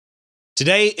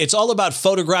Today, it's all about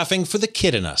photographing for the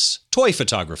kid in us. Toy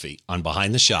photography on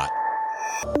Behind the Shot.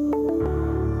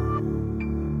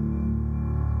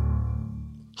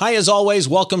 Hi, as always,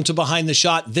 welcome to Behind the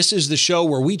Shot. This is the show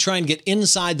where we try and get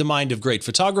inside the mind of great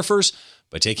photographers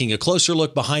by taking a closer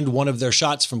look behind one of their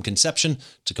shots from conception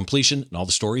to completion and all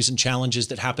the stories and challenges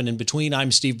that happen in between.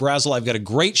 I'm Steve Brazill. I've got a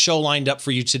great show lined up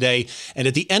for you today. And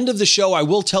at the end of the show, I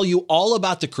will tell you all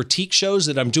about the critique shows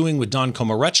that I'm doing with Don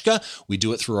Komarechka. We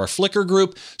do it through our Flickr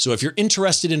group. So if you're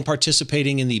interested in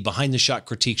participating in the Behind the Shot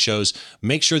critique shows,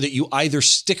 make sure that you either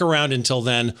stick around until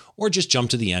then or just jump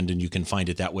to the end and you can find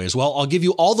it that way as well. I'll give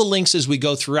you all the links as we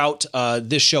go throughout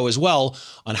this show as well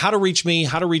on how to reach me,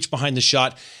 how to reach Behind the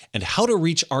Shot, and how to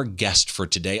reach our guest for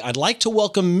today. I'd like to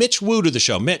welcome Mitch Wu to the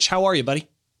show. Mitch, how are you, buddy?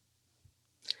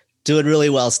 Doing really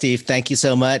well, Steve. Thank you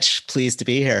so much. Pleased to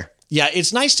be here. Yeah,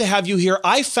 it's nice to have you here.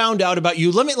 I found out about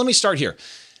you. Let me start here.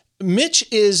 Mitch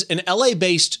is an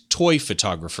LA-based toy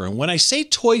photographer. And when I say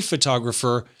toy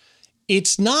photographer,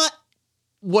 it's not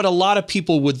what a lot of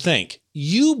people would think.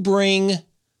 You bring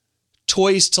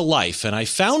toys to life. And I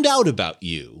found out about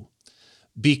you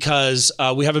because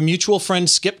we have a mutual friend,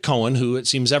 Skip Cohen, who it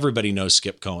seems everybody knows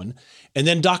Skip Cohen. And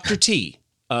then Dr. T,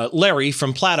 Larry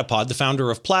from Platypod, the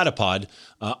founder of Platypod,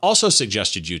 also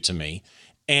suggested you to me.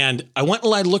 And I went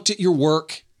and I looked at your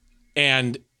work,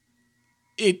 and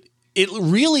it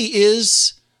really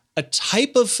is a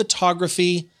type of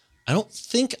photography I don't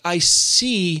think I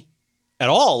see at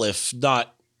all, if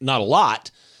not a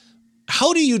lot.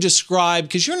 How do you describe,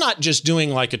 because you're not just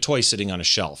doing like a toy sitting on a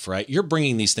shelf, right? You're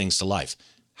bringing these things to life.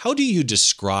 How do you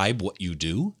describe what you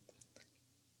do?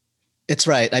 It's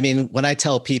right. I mean, when I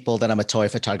tell people that I'm a toy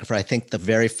photographer, I think the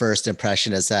very first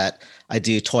impression is that I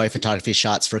do toy photography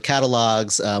shots for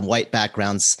catalogs, white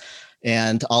backgrounds.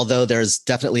 And although there's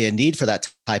definitely a need for that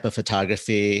type of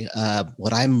photography,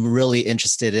 what I'm really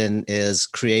interested in is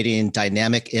creating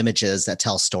dynamic images that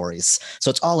tell stories. So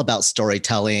it's all about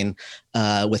storytelling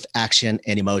with action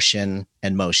and emotion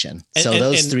and motion. So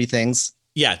those three things.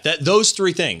 Yeah, those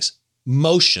three things.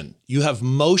 Motion. You have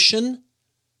motion,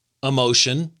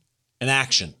 emotion, and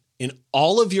action in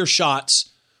all of your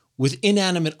shots with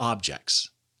inanimate objects.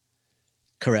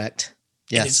 Correct.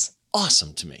 Yes. And it's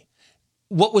awesome to me.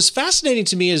 What was fascinating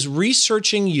to me is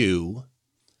researching you.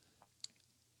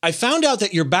 I found out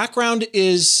that your background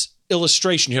is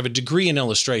illustration. You have a degree in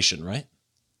illustration, right?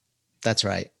 That's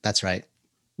right. That's right.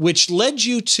 Which led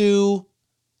you to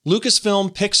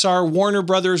Lucasfilm, Pixar, Warner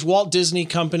Brothers, Walt Disney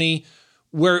Company,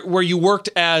 where you worked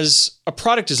as a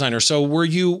product designer. So were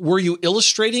you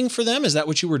illustrating for them? Is that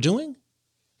what you were doing?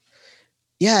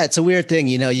 Yeah, it's a weird thing.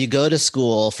 You know, you go to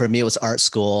school. For me, it was art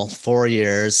school, 4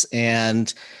 years.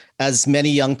 And as many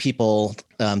young people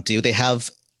do, they have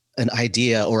an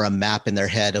idea or a map in their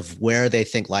head of where they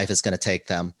think life is going to take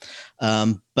them.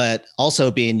 But also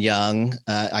being young,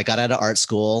 I got out of art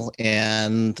school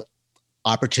and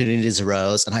opportunities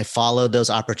arose and I followed those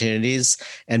opportunities.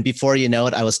 And before you know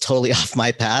it, I was totally off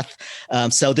my path.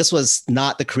 So this was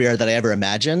not the career that I ever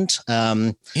imagined.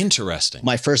 Interesting.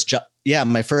 My first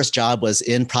job was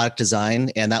in product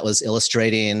design, and that was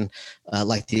illustrating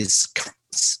like these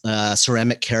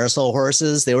ceramic carousel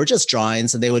horses. They were just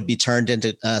drawings and they would be turned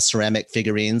into ceramic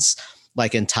figurines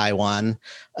like in Taiwan.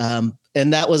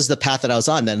 And that was the path that I was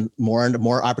on. Then more and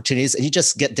more opportunities, and you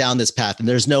just get down this path and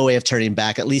there's no way of turning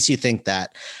back. At least you think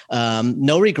that.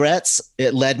 No regrets.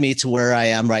 It led me to where I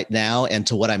am right now and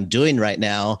to what I'm doing right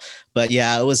now. But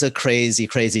yeah, it was a crazy,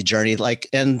 crazy journey.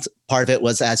 And part of it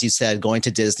was, as you said, going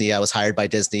to Disney. I was hired by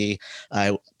Disney.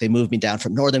 They moved me down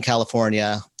from Northern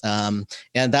California. And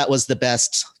that was the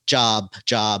best job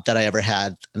that I ever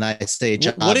had. And I say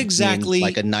job, what exactly,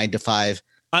 like a 9 to 5.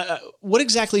 What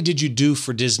exactly did you do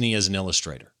for Disney as an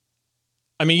illustrator?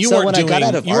 I mean, you weren't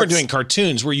doing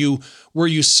cartoons. Were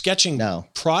you sketching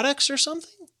products or something?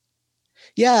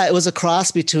 Yeah, it was a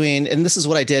cross between, and this is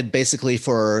what I did basically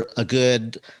for a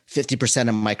good 50%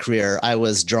 of my career. I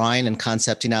was drawing and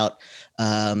concepting out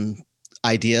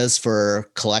ideas for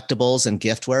collectibles and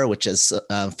giftware, which is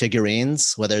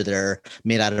figurines, whether they're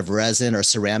made out of resin or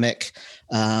ceramic.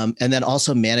 And then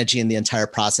also managing the entire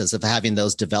process of having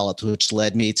those developed, which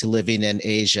led me to living in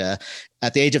Asia.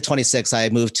 At the age of 26, I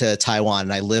moved to Taiwan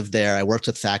and I lived there. I worked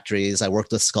with factories. I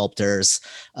worked with sculptors,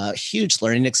 huge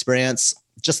learning experience.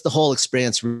 Just the whole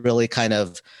experience really kind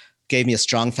of gave me a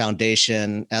strong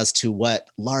foundation as to what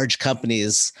large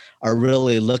companies are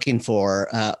really looking for.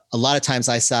 A lot of times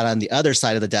I sat on the other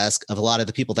side of the desk of a lot of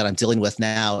the people that I'm dealing with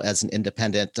now as an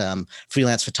independent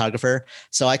freelance photographer.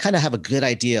 So I kind of have a good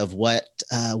idea of what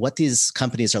these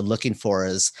companies are looking for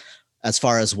is as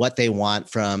far as what they want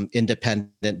from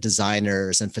independent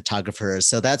designers and photographers.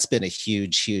 So that's been a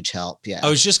huge, huge help. Yeah. I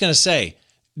was just going to say,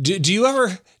 do you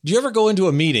ever go into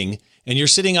a meeting and you're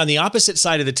sitting on the opposite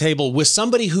side of the table with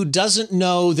somebody who doesn't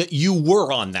know that you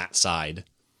were on that side,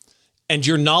 and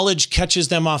your knowledge catches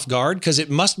them off guard? Because it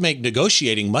must make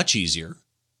negotiating much easier.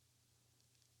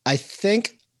 I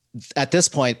think at this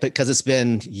point, because it's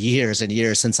been years and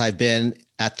years since I've been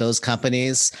at those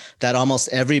companies, that almost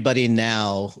everybody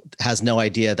now has no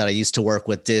idea that I used to work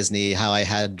with Disney, how I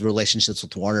had relationships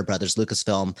with Warner Brothers,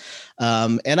 Lucasfilm.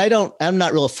 And I'm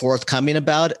not real forthcoming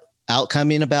about it.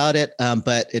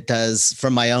 But it does,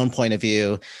 from my own point of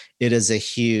view, it is a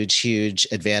huge, huge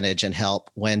advantage and help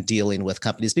when dealing with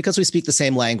companies because we speak the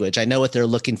same language. I know what they're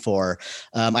looking for.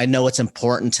 I know what's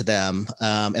important to them,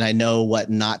 and I know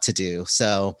what not to do.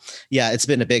 So yeah, it's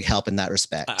been a big help in that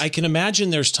respect. I can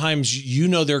imagine there's times you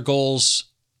know their goals.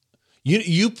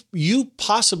 You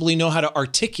possibly know how to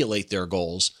articulate their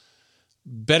goals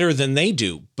better than they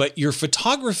do. But your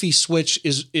photography switch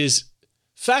is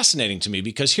fascinating to me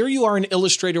because here you are, an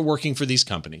illustrator working for these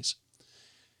companies.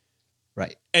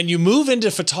 Right. And you move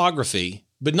into photography,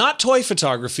 but not toy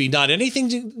photography, not anything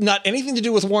to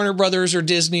do with Warner Brothers or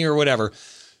Disney or whatever.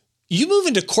 You move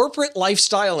into corporate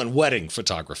lifestyle and wedding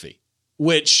photography,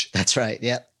 which that's right.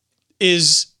 Yeah.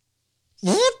 Is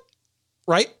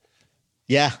right.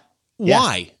 Yeah.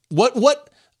 Why? What?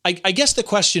 I guess the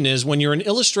question is, when you're an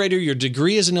illustrator, your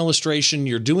degree is an illustration,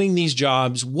 you're doing these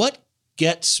jobs, what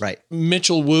gets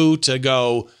Mitchell Wu to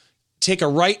go take a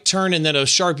right turn and then a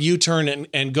sharp U-turn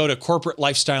and go to corporate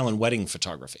lifestyle and wedding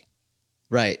photography?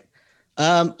 Right.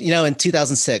 In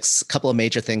 2006, a couple of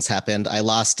major things happened. I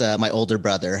lost my older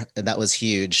brother, and that was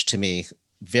huge to me,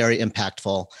 very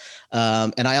impactful.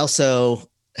 And I also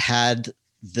had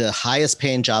the highest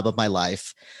paying job of my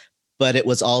life, but it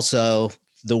was also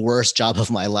the worst job of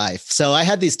my life. So I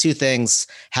had these two things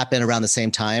happen around the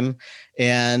same time.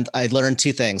 And I learned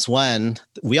two things. One,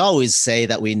 we always say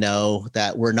that we know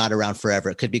that we're not around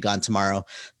forever. It could be gone tomorrow.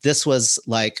 This was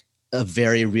like a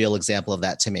very real example of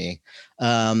that to me.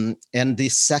 And the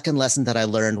second lesson that I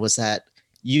learned was that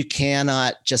you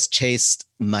cannot just chase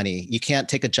money. You can't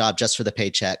take a job just for the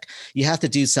paycheck. You have to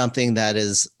do something that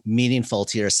is meaningful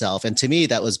to yourself. And to me,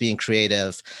 that was being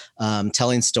creative,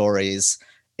 telling stories.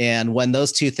 And when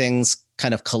those two things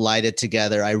kind of collided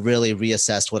together, I really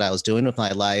reassessed what I was doing with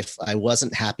my life. I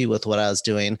wasn't happy with what I was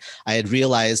doing. I had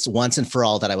realized once and for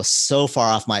all that I was so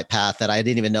far off my path that I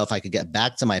didn't even know if I could get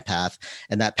back to my path.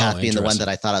 And that path being the one that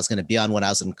I thought I was going to be on when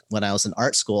I was in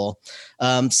art school.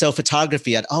 So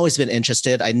photography, I'd always been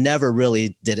interested. I never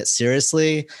really did it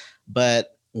seriously,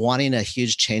 but wanting a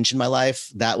huge change in my life,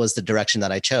 that was the direction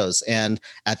that I chose. And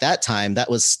at that time, that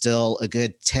was still a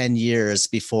good 10 years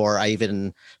before I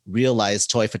even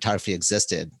realized toy photography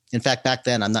existed. In fact, back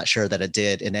then, I'm not sure that it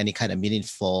did in any kind of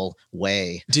meaningful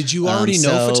way. Did you already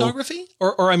know photography?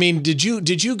 Or I mean, did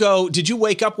you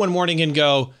wake up one morning and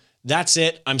go, that's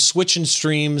it, I'm switching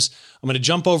streams, I'm going to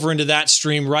jump over into that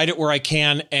stream, write it where I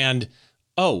can, and,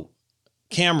 oh,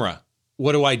 camera,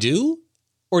 what do I do?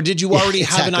 Or did you already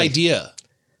have an idea?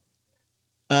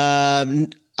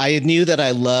 I knew that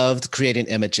I loved creating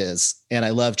images and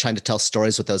I loved trying to tell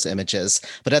stories with those images.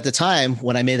 But at the time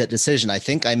when I made that decision, I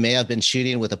think I may have been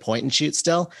shooting with a point and shoot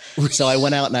still. So I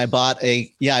went out and I bought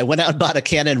a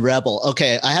Canon Rebel.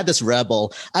 Okay. I had this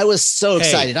Rebel. I was so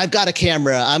excited. I've got a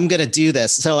camera. I'm going to do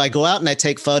this. So I go out and I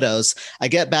take photos. I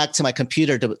get back to my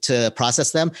computer to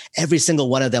process them. Every single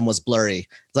one of them was blurry.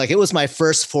 Like it was my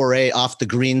first foray off the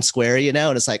green square,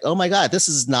 and it's like, oh my God, this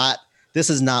is not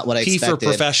what I expected. P for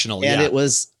professional. And it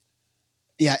was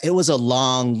a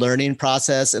long learning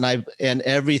process. And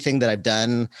everything that I've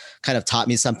done kind of taught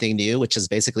me something new, which is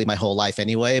basically my whole life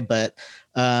anyway. But,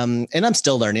 and I'm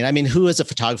still learning. I mean, who is a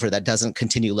photographer that doesn't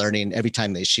continue learning every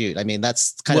time they shoot? I mean,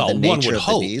 that's kind of the nature of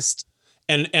the beast.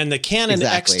 And the Canon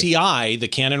XTI, the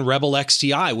Canon Rebel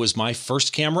XTI was my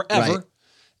first camera ever.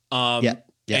 Right.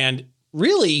 And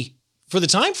really for the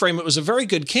time frame, it was a very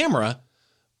good camera,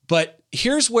 but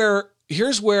here's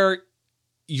where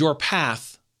your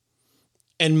path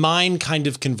and mine kind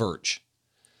of converge.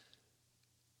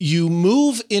 You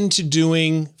move into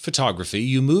doing photography,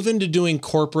 you move into doing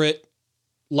corporate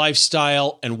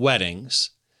lifestyle and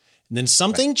weddings, and then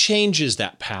something changes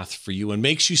that path for you and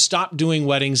makes you stop doing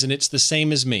weddings, and it's the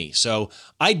same as me. So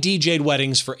I DJ'd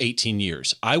weddings for 18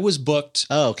 years. I was booked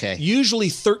usually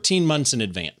 13 months in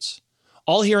advance,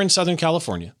 all here in Southern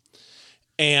California.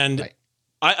 And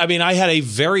I mean, I had a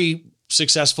very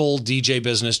successful DJ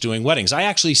business doing weddings.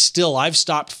 I've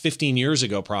stopped 15 years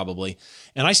ago probably,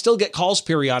 and I still get calls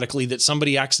periodically that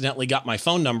somebody accidentally got my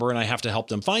phone number and I have to help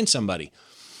them find somebody.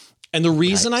 And the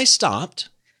reason I stopped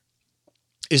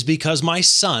is because my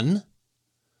son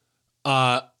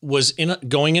was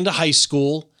going into high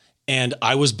school, and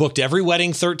I was booked every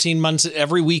wedding 13 months,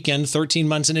 every weekend 13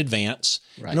 months in advance.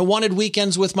 Right. And I wanted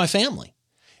weekends with my family.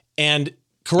 And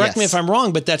correct me if I'm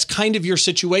wrong, but that's kind of your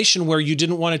situation where you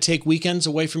didn't want to take weekends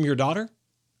away from your daughter?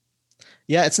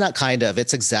 Yeah, it's not kind of.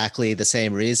 It's exactly the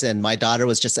same reason. My daughter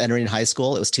was just entering high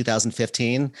school. It was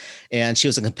 2015, and she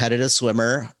was a competitive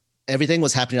swimmer. Everything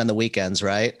was happening on the weekends,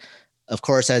 right? Of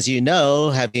course, as you know,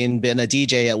 having been a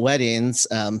DJ at weddings,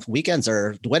 weddings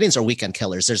are weekend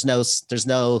killers. There's no, there's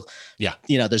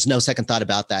no second thought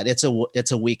about that.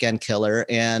 It's a weekend killer.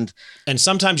 And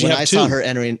sometimes you have two. Saw her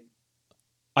entering,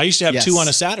 I used to have two on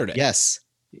a Saturday. Yes.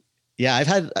 Yeah. I've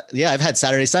had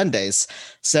Saturday, Sundays.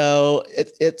 So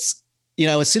it's,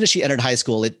 as soon as she entered high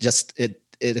school, it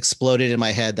exploded in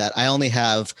my head that I only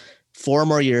have 4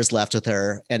 more years left with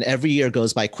her. And every year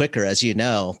goes by quicker, as you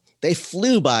know. They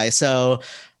flew by. So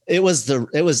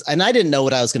and I didn't know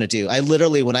what I was going to do. I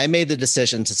literally, when I made the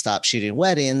decision to stop shooting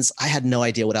weddings, I had no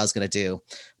idea what I was going to do,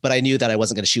 but I knew that I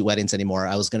wasn't going to shoot weddings anymore.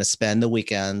 I was going to spend the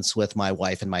weekends with my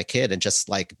wife and my kid and just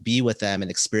like be with them and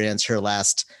experience her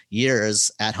last years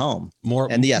at home. More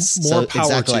power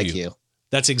exactly to like you.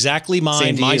 That's exactly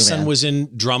mine. My son was in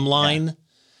drumline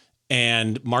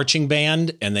and marching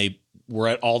band, and they were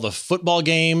at all the football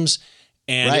games.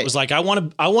 And it was like, I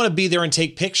want to be there and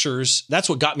take pictures. That's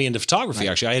what got me into photography. Right.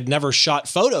 Actually, I had never shot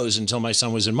photos until my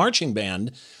son was in marching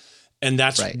band. And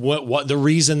that's what the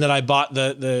reason that I bought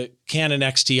the Canon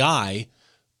XTI.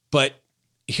 But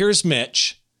here's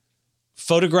Mitch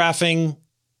photographing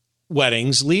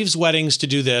weddings, leaves weddings to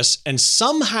do this. And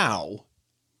somehow,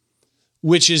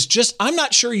 which is just, I'm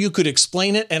not sure you could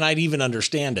explain it and I'd even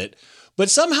understand it, but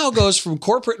somehow goes from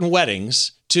corporate and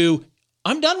weddings to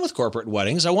I'm done with corporate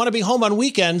weddings. I want to be home on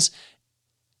weekends,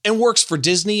 and works for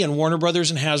Disney and Warner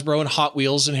Brothers and Hasbro and Hot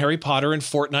Wheels and Harry Potter and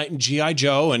Fortnite and G.I.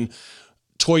 Joe and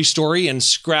Toy Story and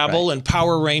Scrabble and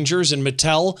Power Rangers and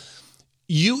Mattel.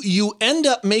 You end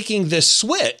up making this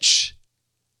switch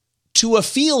to a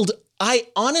field I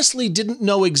honestly didn't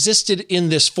know existed in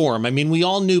this form. I mean, we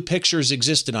all knew pictures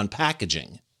existed on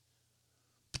packaging.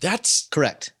 But that's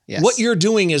correct. Yes. What you're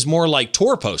doing is more like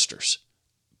tour posters,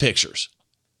 pictures.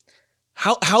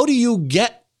 How do you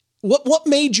get what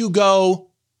made you go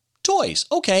toys?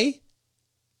 Okay.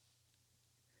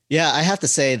 Yeah, I have to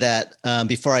say that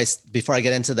before I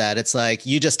get into that, it's like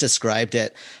you just described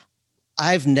it.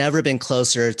 I've never been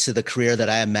closer to the career that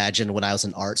I imagined when I was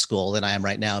in art school than I am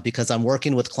right now, because I'm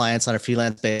working with clients on a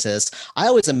freelance basis. I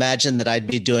always imagined that I'd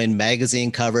be doing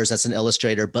magazine covers as an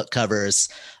illustrator, book covers,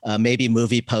 maybe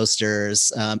movie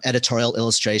posters, editorial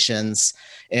illustrations.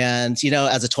 And,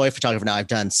 as a toy photographer now,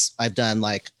 I've done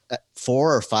like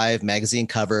 4 or 5 magazine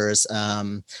covers.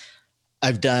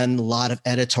 I've done a lot of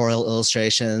editorial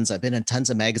illustrations. I've been in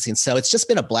tons of magazines. So it's just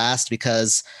been a blast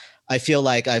because I feel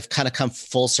like I've kind of come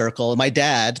full circle. My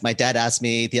dad asked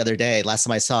me the other day, last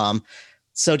time I saw him,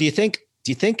 so do you think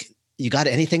you got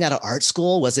anything out of art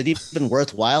school? Was it even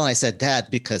worthwhile? And I said, Dad,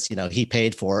 because, he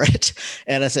paid for it.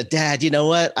 And I said, Dad, you know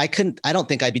what? I don't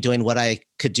think I'd be doing what I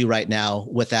could do right now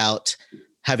without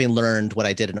having learned what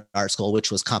I did in art school, which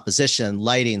was composition,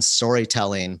 lighting,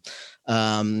 storytelling,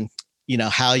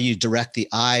 how you direct the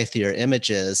eye through your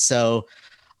images. So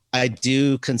I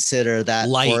do consider that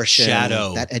light, portion,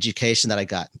 shadow, that education that I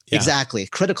got. Yeah. Exactly.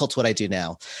 Critical to what I do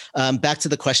now. Back to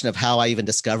the question of how I even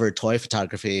discovered toy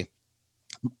photography.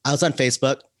 I was on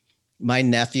Facebook. My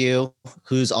nephew,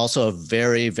 who's also a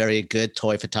very, very good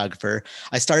toy photographer,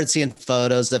 I started seeing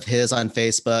photos of his on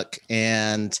Facebook,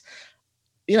 and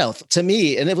to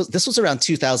me, and this was around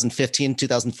 2015,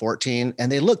 2014, and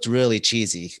they looked really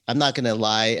cheesy. I'm not going to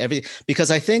lie,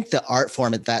 because I think the art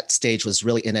form at that stage was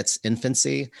really in its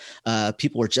infancy.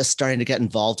 People were just starting to get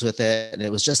involved with it, and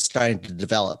it was just starting to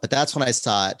develop. But that's when I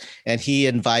saw it, and he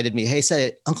invited me. Hey,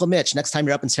 said Uncle Mitch, next time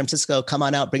you're up in San Francisco, come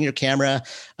on out, bring your camera.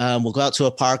 We'll go out to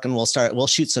a park and we'll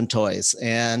shoot some toys.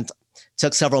 And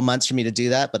took several months for me to do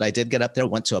that, but I did get up there,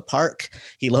 went to a park.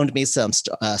 He loaned me some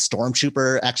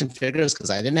Stormtrooper action figures because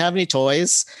I didn't have any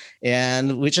toys,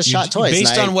 and we just shot toys.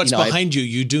 Based on what's behind you,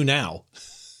 you do now.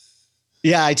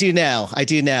 Yeah, I do now.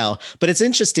 But it's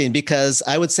interesting because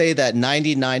I would say that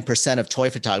 99% of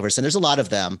toy photographers, and there's a lot of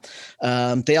them,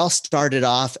 they all started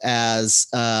off as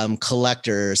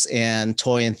collectors and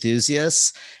toy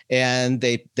enthusiasts. And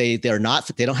they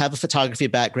don't have a photography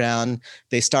background.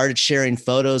 They started sharing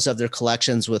photos of their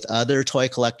collections with other toy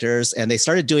collectors, and they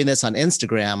started doing this on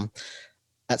Instagram.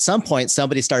 at some point,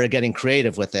 somebody started getting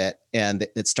creative with it, and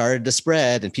it started to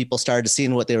spread, and people started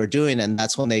seeing what they were doing, and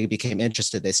that's when they became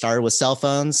interested. They started with cell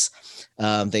phones.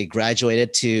 They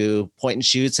graduated to point and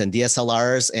shoots and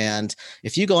DSLRs. And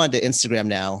if you go onto Instagram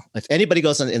now, if anybody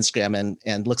goes on Instagram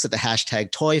and looks at the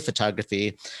hashtag toy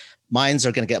photography, minds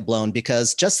are going to get blown,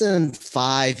 because just in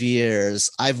 5 years,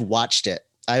 I've watched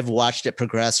it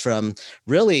progress from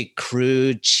really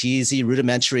crude, cheesy,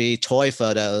 rudimentary toy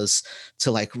photos to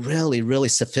like really, really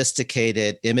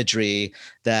sophisticated imagery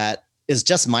that is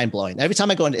just mind blowing. Every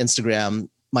time I go into Instagram,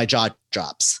 my jaw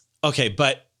drops. Okay,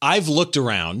 but I've looked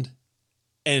around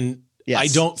and I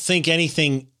don't think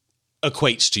anything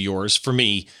equates to yours for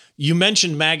me. You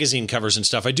mentioned magazine covers and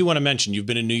stuff. I do want to mention you've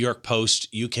been in New York Post,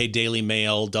 UK Daily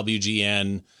Mail,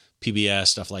 WGN, PBS,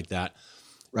 stuff like that.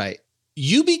 Right.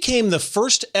 You became the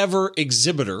first ever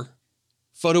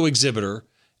photo exhibitor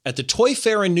at the Toy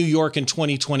Fair in New York in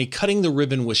 2020, cutting the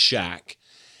ribbon with Shaq.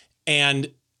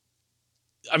 And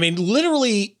I mean,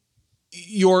 literally,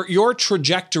 your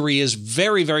trajectory is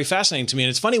very, very fascinating to me. And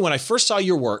it's funny, when I first saw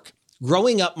your work,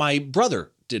 growing up, my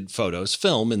brother did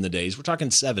film in the days. We're talking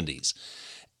 70s.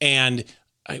 And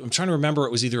I'm trying to remember,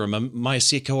 it was either a Maya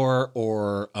Secor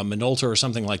or a Minolta or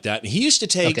something like that. And he used to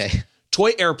take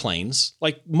toy airplanes,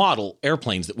 like model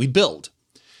airplanes that we build.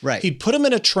 Right. He'd put them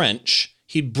in a trench.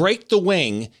 He'd break the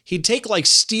wing. He'd take like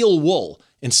steel wool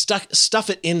and stuff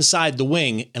it inside the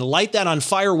wing and light that on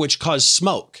fire, which caused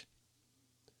smoke.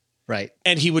 Right.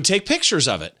 And he would take pictures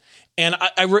of it. And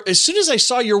as soon as I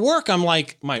saw your work, I'm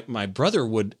like, my brother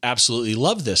would absolutely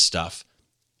love this stuff.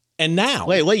 And now,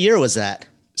 wait, what year was that?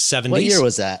 70s. What year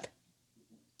was that?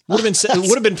 Would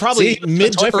have been probably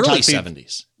mid to early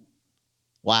 70s.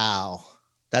 Wow.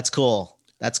 That's cool.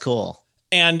 That's cool.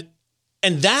 And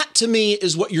that to me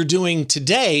is what you're doing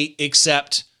today,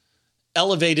 except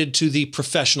elevated to the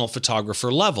professional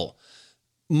photographer level.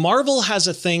 Marvel has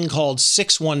a thing called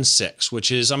 616,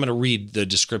 which is, I'm going to read the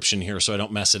description here so I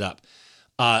don't mess it up.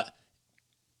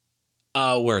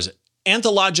 Where is it?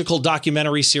 Anthological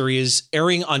documentary series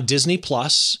airing on Disney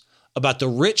Plus about the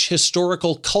rich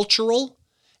historical, cultural,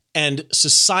 and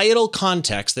societal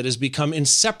context that has become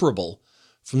inseparable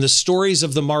from the stories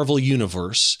of the Marvel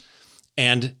Universe.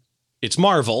 And it's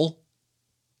Marvel.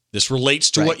 This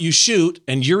relates to what you shoot,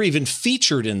 and you're even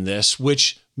featured in this,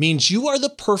 which means you are the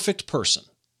perfect person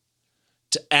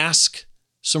to ask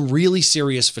some really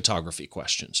serious photography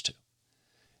questions to.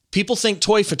 People think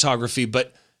toy photography,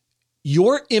 but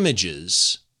your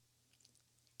images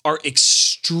are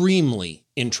extremely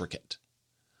intricate.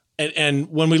 And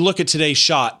when we look at today's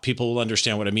shot, people will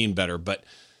understand what I mean better, but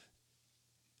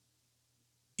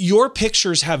your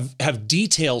pictures have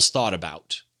details thought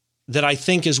about that I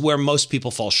think is where most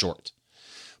people fall short.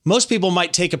 Most people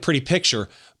might take a pretty picture,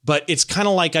 but it's kind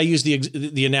of like, I use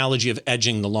the analogy of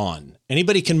edging the lawn.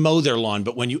 Anybody can mow their lawn,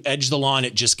 but when you edge the lawn,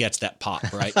 it just gets that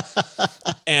pop, right?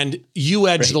 And you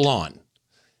edge the lawn.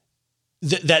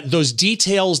 Those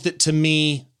details that to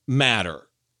me matter.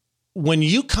 When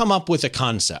you come up with a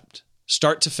concept,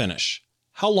 start to finish,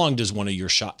 how long does one of your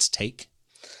shots take?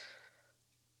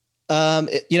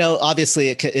 Obviously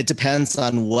it depends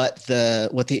on what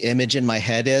the image in my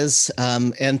head is.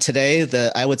 And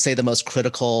today, I would say the most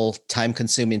critical,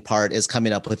 time-consuming part is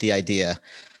coming up with the idea,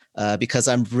 because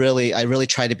I really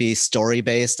try to be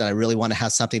story-based, and I really want to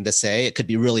have something to say. It could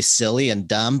be really silly and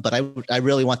dumb, but I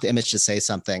really want the image to say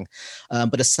something.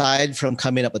 But aside from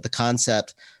coming up with the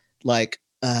concept,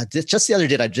 just the other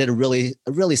day, I did a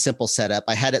really simple setup.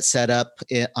 I had it set up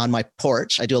on my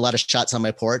porch. I do a lot of shots on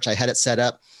my porch. I had it set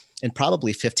up in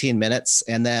probably 15 minutes.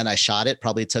 And then I shot it,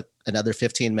 probably took another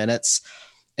 15 minutes.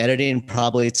 Editing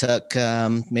probably took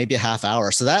maybe a half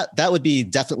hour. So that would be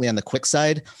definitely on the quick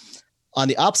side. On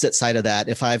the opposite side of that,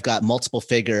 if I've got multiple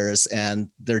figures and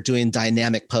they're doing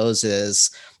dynamic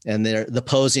poses, and the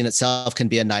posing itself can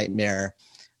be a nightmare.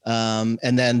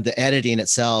 And then the editing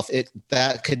itself, it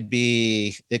could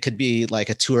be like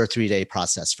a 2 or 3 day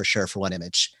process for sure for one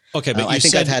image. Okay, but I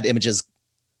think I've had images.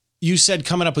 You said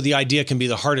coming up with the idea can be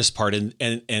the hardest part.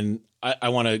 And I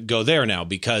want to go there now,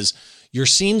 because your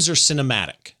scenes are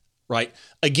cinematic, right?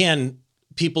 Again,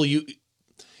 people, you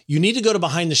need to go to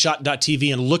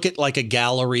behindtheshot.tv and look at like a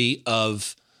gallery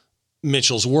of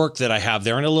Mitchell's work that I have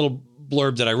there, and a little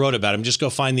blurb that I wrote about him. Just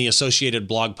go find the associated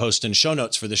blog post and show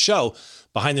notes for the show,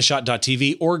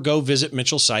 behindtheshot.tv, or go visit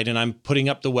Mitchell's site. And I'm putting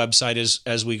up the website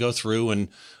as we go through. And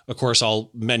of course, I'll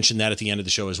mention that at the end of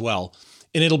the show as well.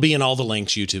 And it'll be in all the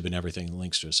links, YouTube and everything, the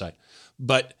links to his site.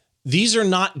 But these are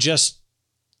not just,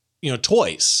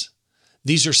 toys.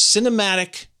 These are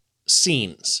cinematic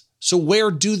scenes. So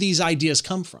where do these ideas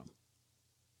come from?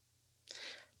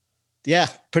 Yeah,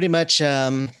 pretty much.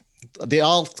 They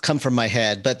all come from my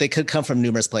head, but they could come from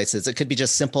numerous places. It could be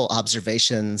just simple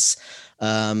observations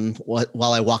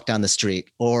while I walk down the street,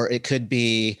 or it could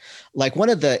be like one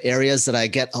of the areas that I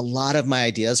get a lot of my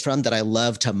ideas from that I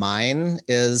love to mine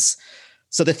is.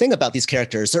 So the thing about these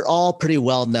characters, they're all pretty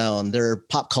well known. They're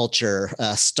pop culture,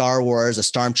 Star Wars, a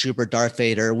stormtrooper, Darth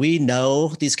Vader. We know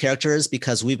these characters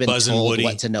because we've been Buzz and told Woody.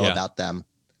 what to know Yeah. about them.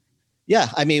 Yeah,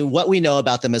 I mean, what we know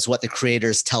about them is what the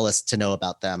creators tell us to know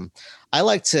about them. I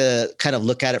like to kind of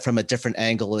look at it from a different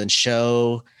angle and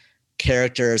show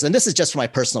characters, and this is just for my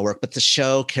personal work, but to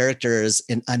show characters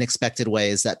in unexpected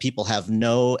ways that people have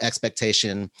no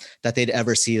expectation that they'd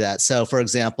ever see that. So, for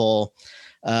example,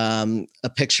 a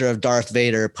picture of Darth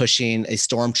Vader pushing a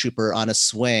stormtrooper on a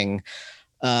swing.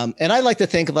 And I like to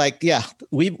think of like, yeah,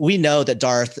 we know that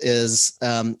Darth is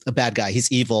a bad guy.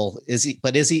 He's evil.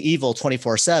 But is he evil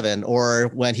 24/7? Or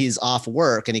when he's off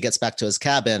work and he gets back to his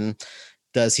cabin,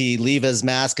 does he leave his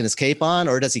mask and his cape on,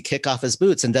 or does he kick off his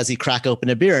boots and does he crack open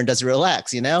a beer and does he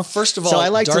relax? You know. First of all,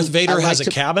 so Darth Vader has a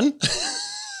cabin.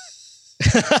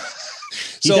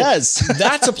 He does.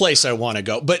 That's a place I want to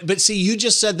go. But see, you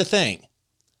just said the thing.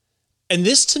 And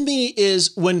this to me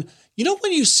is when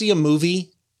you see a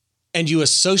movie and you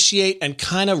associate and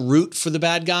kind of root for the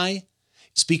bad guy,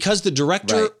 it's because the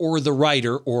director or the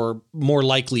writer, or more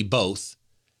likely both,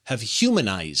 have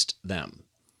humanized them.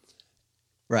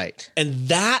 Right. And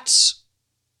that's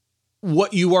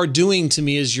what you are doing to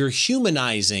me, is you're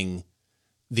humanizing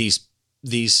these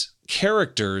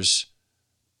characters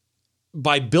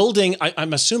by building.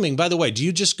 I'm assuming, by the way, do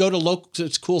you just go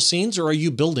to cool scenes, or are you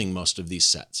building most of these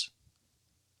sets?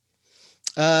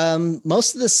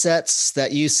 Most of the sets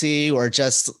that you see were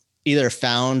just either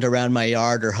found around my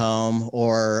yard or home,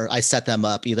 or I set them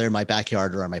up either in my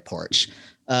backyard or on my porch.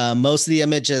 Most of the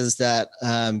images that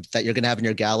you're going to have in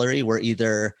your gallery were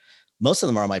most of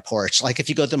them are on my porch. Like if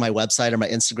you go to my website or my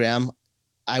Instagram,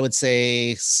 I would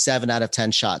say 7 out of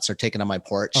 10 shots are taken on my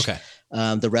porch. Okay.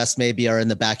 The rest maybe are in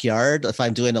the backyard. If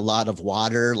I'm doing a lot of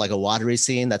water, like a watery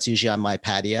scene, that's usually on my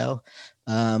patio.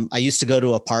 I used to go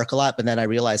to a park a lot, but then I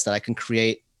realized that I can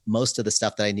create most of the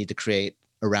stuff that I need to create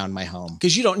around my home.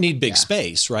 Because you don't need big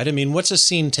space, right? I mean, what's a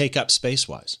scene take up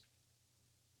space-wise?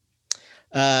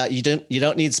 You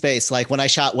don't need space. Like when I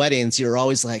shot weddings, you're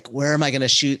always like, where am I going to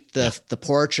shoot the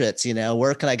portraits?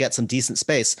 Where can I get some decent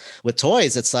space? With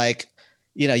toys, it's like,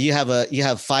 you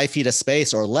have 5 feet of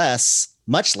space or less,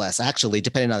 much less actually,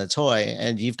 depending on the toy,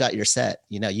 and you've got your set.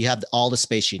 You have all the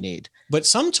space you need. But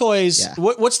some toys,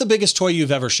 what's the biggest toy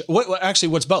you've ever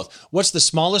what's both? What's the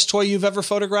smallest toy you've ever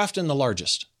photographed and the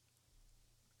largest?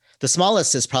 The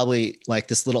smallest is probably like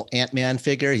this little Ant-Man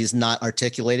figure. He's not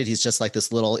articulated. He's just like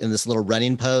this little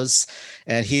running pose.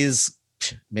 And he's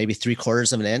maybe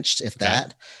 3/4 of an inch, if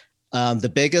that.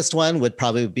 The biggest one would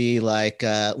probably be like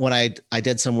when I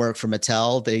did some work for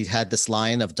Mattel, they had this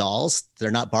line of dolls. They're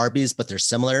not Barbies, but they're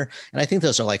similar. And I think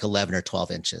those are like 11 or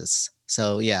 12 inches.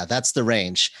 So yeah, that's the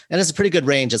range. And it's a pretty good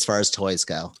range as far as toys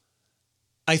go.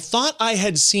 I thought I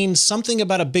had seen something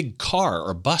about a big car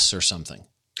or bus or something.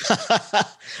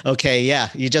 Okay, yeah,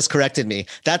 you just corrected me.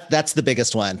 That's the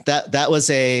biggest one. That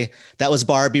was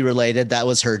Barbie related. That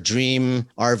was her dream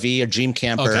RV or dream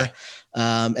camper. Okay.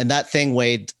 And that thing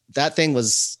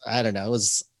was, I don't know, it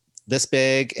was this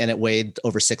big and it weighed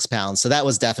over 6 pounds. So that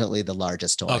was definitely the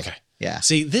largest toy. Okay. Yeah.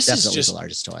 See, this definitely is just the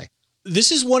largest toy.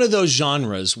 This is one of those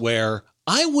genres where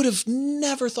I would have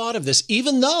never thought of this,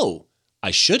 even though I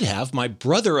should have. My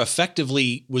brother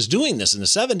effectively was doing this in the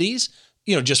 70s,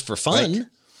 just for fun. Right.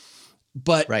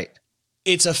 But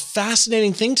it's a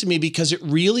fascinating thing to me because it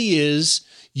really is,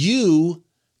 you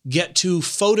get to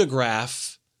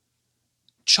photograph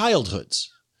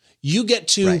childhoods. You get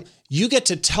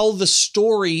to tell the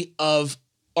story of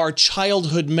our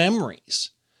childhood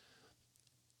memories.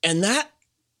 And that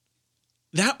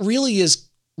really is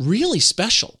really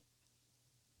special.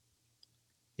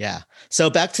 Yeah. So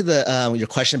back to your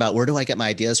question about where do I get my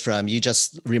ideas from? You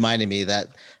just reminded me that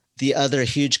the other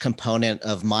huge component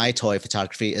of my toy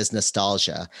photography is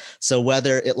nostalgia. So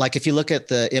if you look at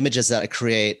the images that I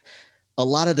create, a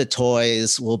lot of the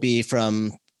toys will be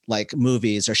from like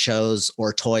movies or shows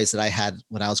or toys that I had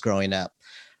when I was growing up.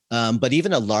 But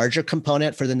even a larger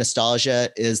component for the nostalgia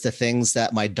is the things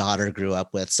that my daughter grew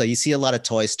up with. So you see a lot of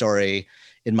Toy Story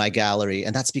in my gallery.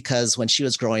 And that's because when she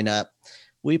was growing up,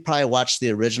 we probably watched the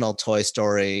original Toy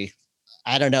Story,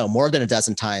 I don't know, more than a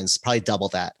dozen times, probably double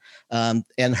that.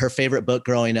 And her favorite book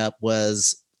growing up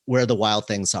was Where the Wild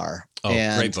Things Are. Oh,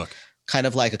 and great book. Kind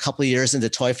of like a couple of years into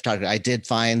toy photography, I did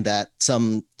find that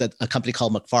a company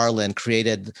called McFarlane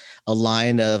created a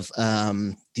line of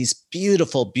these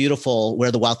beautiful, beautiful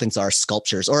Where the Wild Things Are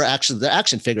sculptures, or actually they're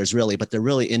action figures really, but they're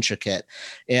really intricate.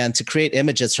 And to create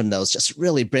images from those just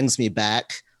really brings me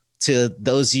back to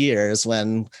those years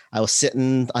when I was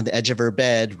sitting on the edge of her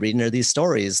bed reading her these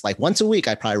stories. Like once a week,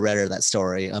 I probably read her that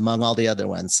story among all the other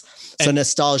ones. So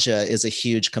nostalgia is a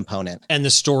huge component. And the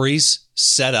stories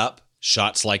set up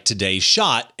shots like today's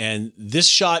shot. And this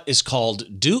shot is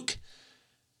called Duke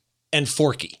and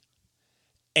Forky.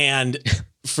 And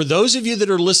for those of you that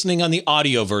are listening on the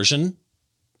audio version,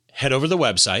 head over to the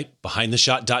website,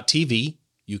 behindtheshot.tv.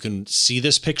 You can see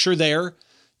this picture there.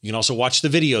 You can also watch the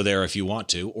video there if you want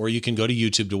to, or you can go to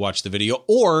YouTube to watch the video.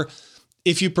 Or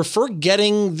if you prefer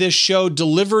getting this show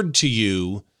delivered to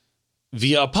you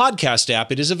via a podcast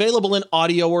app, it is available in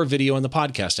audio or video in the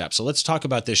podcast app. So let's talk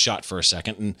about this shot for a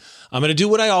second. And I'm going to do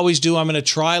what I always do. I'm going to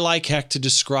try like heck to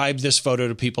describe this photo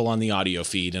to people on the audio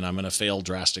feed, and I'm going to fail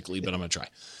drastically, but I'm going to try.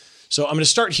 So I'm going to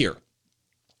start here.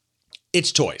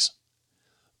 It's toys.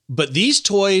 But these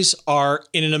toys are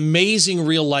in an amazing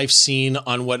real life scene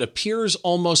on what appears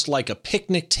almost like a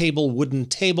picnic table, wooden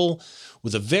table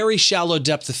with a very shallow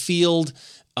depth of field.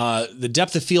 The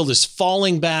depth of field is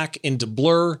falling back into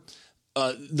blur.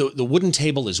 The wooden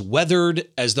table is weathered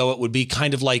as though it would be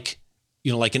kind of like,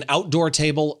 like an outdoor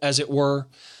table, as it were.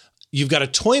 You've got a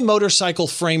toy motorcycle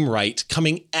frame right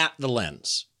coming at the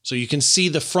lens. So you can see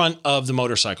the front of the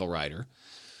motorcycle rider.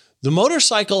 The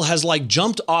motorcycle has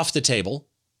jumped off the table,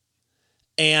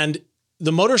 and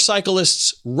the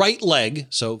motorcyclist's right leg,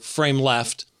 so frame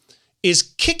left, is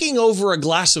kicking over a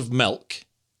glass of milk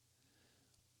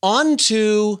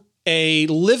onto a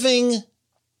living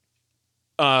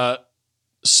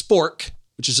spork,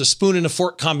 which is a spoon and a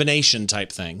fork combination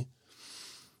type thing.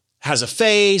 Has a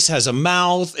face, has a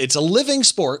mouth. It's a living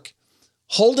spork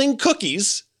holding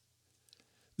cookies.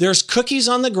 There's cookies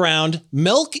on the ground.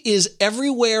 Milk is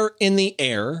everywhere in the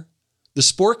air. The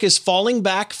spork is falling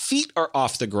back. Feet are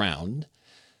off the ground.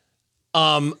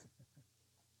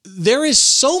 There is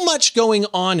so much going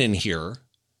on in here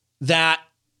that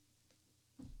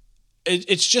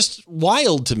it's just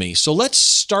wild to me. So let's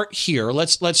start here.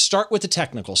 Let's start with the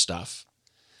technical stuff,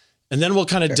 and then we'll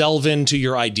kind of delve into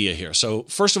your idea here. So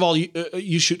first of all,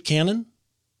 you shoot Canon?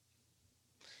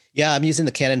 Yeah, I'm using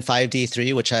the Canon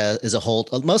 5D3, which is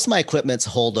most of my equipment's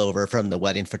holdover from the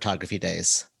wedding photography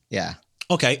days. Yeah.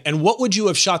 Okay. And what would you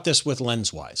have shot this with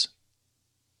lens-wise?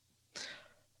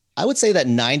 I would say that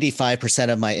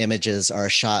 95% of my images are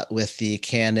shot with the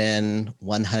Canon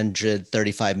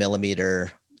 135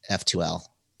 millimeter f2L.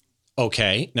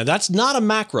 Okay. Now that's not a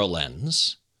macro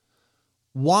lens.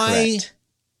 Why? Correct.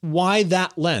 Why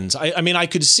that lens? I mean, I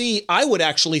would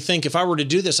actually think if I were to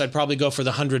do this, I'd probably go for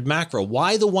the 100 macro.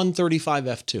 Why the 135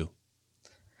 f2?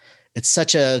 It's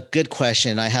such a good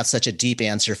question. I have such a deep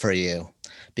answer for you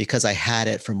because I had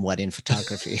it from wedding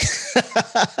photography.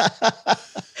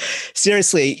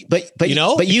 Seriously, but you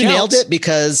nailed it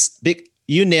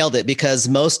because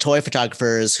most toy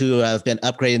photographers who have been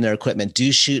upgrading their equipment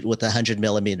do shoot with a 100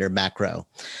 millimeter macro.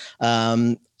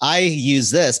 I use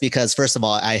this because first of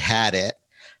all, I had it.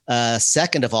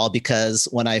 Second of all, because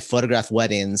when I photograph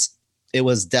weddings, it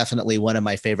was definitely one of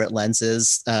my favorite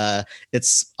lenses.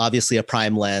 It's obviously a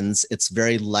prime lens. It's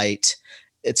very light.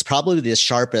 It's probably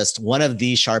one of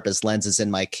the sharpest lenses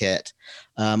in my kit.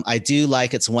 I do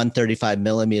like its 135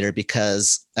 millimeter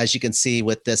because, as you can see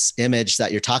with this image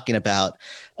that you're talking about,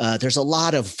 there's a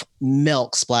lot of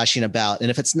milk splashing about. And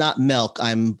if it's not milk,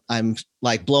 I'm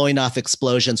like blowing off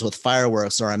explosions with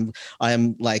fireworks, or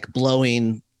I'm like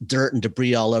blowing dirt and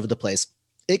debris all over the place.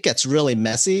 It gets really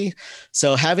messy.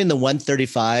 So having the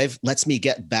 135 lets me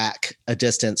get back a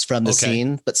distance from the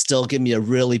scene, but still give me a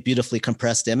really beautifully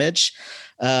compressed image.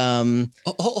 Hold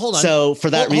on. So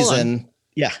for that reason,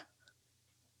 yeah.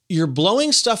 You're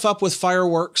blowing stuff up with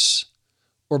fireworks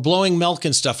or blowing milk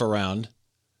and stuff around,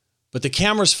 but the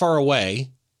camera's far away.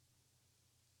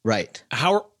 Right.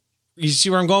 You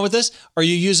see where I'm going with this? Are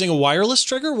you using a wireless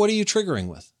trigger? What are you triggering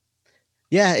with?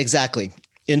 Yeah, exactly.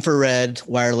 Infrared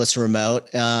wireless remote.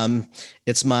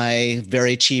 It's my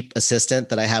very cheap assistant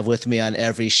that I have with me on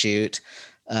every shoot.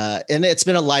 And it's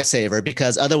been a lifesaver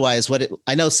because otherwise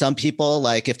I know some people,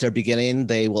 like if they're beginning,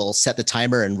 they will set the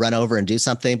timer and run over and do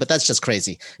something, but that's just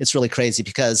crazy. It's really crazy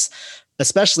because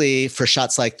especially for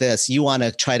shots like this, you want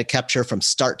to try to capture from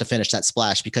start to finish that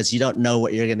splash because you don't know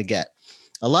what you're going to get.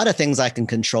 A lot of things I can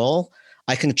control,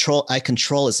 I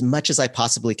control as much as I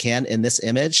possibly can in this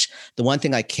image. The one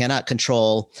thing I cannot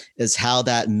control is how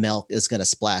that milk is going to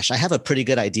splash. I have a pretty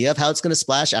good idea of how it's going to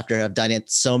splash after I've done it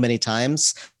so many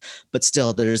times, but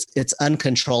still it's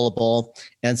uncontrollable.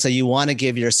 And so you want to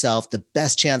give yourself the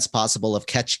best chance possible of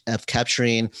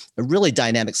capturing a really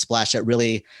dynamic splash that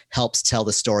really helps tell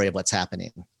the story of what's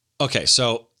happening. Okay.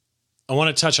 So I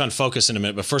want to touch on focus in a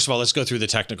minute, but first of all, let's go through the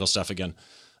technical stuff again.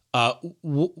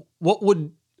 What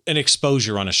would an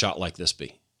exposure on a shot like this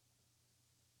be?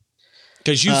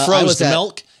 Because you froze the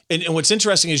milk. And what's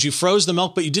interesting is you froze the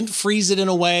milk, but you didn't freeze it in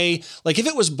a way, like if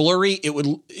it was blurry, it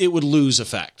would lose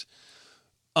effect.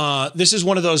 This is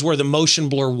one of those where the motion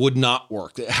blur would not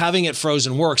work. Having it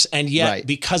frozen works. And yet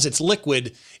because it's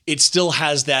liquid, it still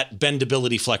has that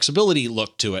bendability, flexibility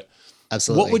look to it.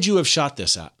 Absolutely. What would you have shot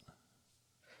this at?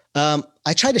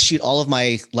 I tried to shoot all of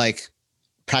my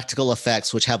practical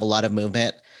effects, which have a lot of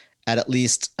movement, at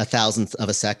least 1,000th of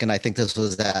a second. I think this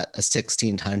was at a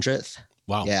 1/1600th.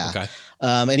 Wow. Yeah. Okay.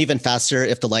 And even faster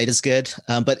if the light is good.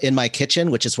 But in my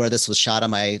kitchen, which is where this was shot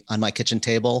on my kitchen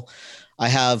table, I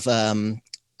have a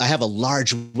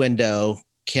large window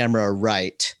camera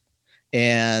right,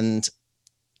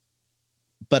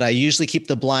 but I usually keep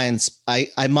the blinds. I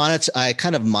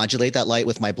kind of modulate that light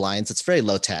with my blinds. It's very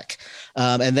low tech.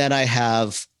 And then I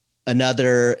have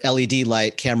another LED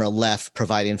light camera left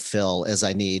providing fill as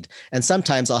I need. And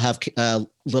sometimes I'll have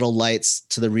little lights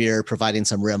to the rear providing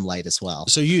some rim light as well.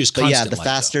 So you use constant light. Yeah, the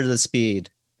faster the speed.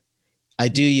 I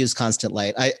do use constant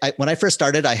light. I when I first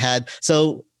started,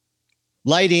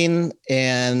 lighting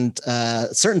and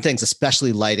certain things,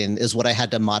 especially lighting, is what I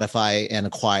had to modify and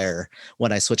acquire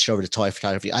when I switched over to toy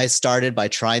photography. I started by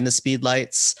trying the speed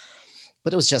lights,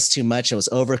 but it was just too much. It was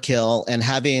overkill. And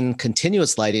having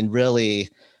continuous lighting really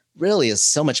is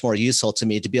so much more useful to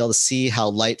me, to be able to see how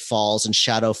light falls and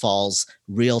shadow falls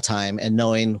real time, and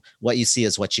knowing what you see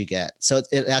is what you get. So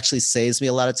it actually saves me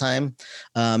a lot of time.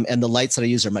 And the lights that I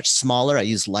use are much smaller. I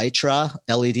use Litra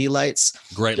LED lights.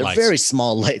 Great They're lights. Very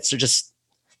small lights. They're just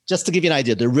to give you an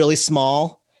idea, they're really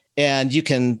small, and you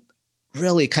can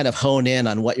really kind of hone in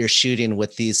on what you're shooting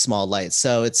with these small lights.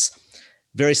 So it's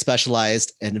very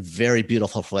specialized and very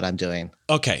beautiful for what I'm doing.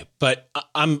 Okay. But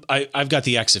I've got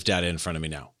the EXIF data in front of me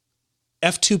now.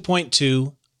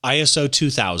 f2.2, ISO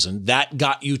 2000, that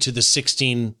got you to the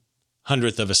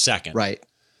 1/1600th of a second. Right.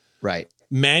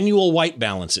 Manual white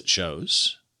balance, it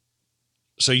shows.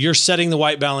 So you're setting the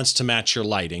white balance to match your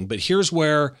lighting, but here's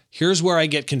where I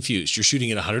get confused. You're shooting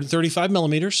at 135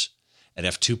 millimeters at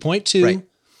f2.2. Right.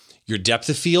 Your depth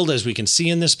of field, as we can see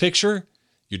in this picture,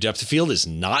 your depth of field is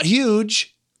not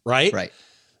huge, right? Right.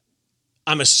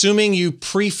 I'm assuming you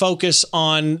pre-focus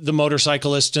on the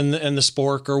motorcyclist and the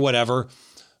spork or whatever,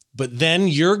 but then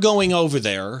you're going over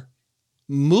there,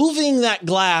 moving that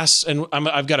glass, and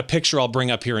I've got a picture I'll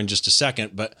bring up here in just a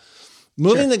second, but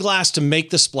moving the glass to make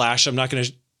the splash. I'm not going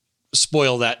to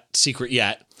spoil that secret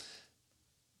yet,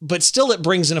 but still it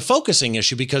brings in a focusing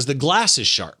issue because the glass is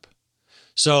sharp.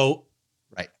 So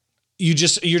you're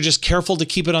just careful to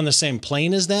keep it on the same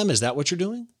plane as them. Is that what you're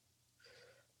doing?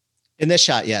 In this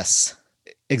shot, yes,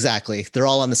 exactly. They're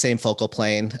all on the same focal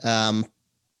plane.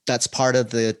 That's part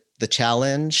of the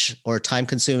challenge or time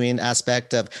consuming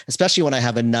aspect of, especially when I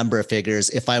have a number of figures,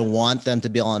 if I want them to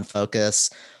be all in focus,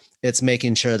 it's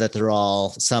making sure that they're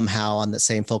all somehow on the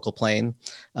same focal plane.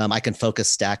 I can focus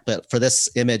stack, but for this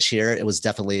image here, it was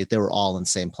definitely, they were all in the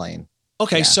same plane.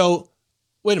 Okay. Yeah. So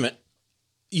wait a minute.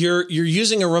 You're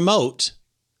using a remote.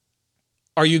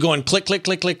 Are you going click, click,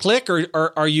 click, click, click, or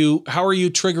how are you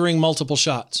triggering multiple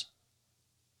shots?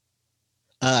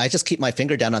 I just keep my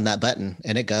finger down on that button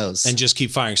and it goes. And just keep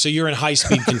firing. So you're in high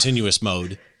speed continuous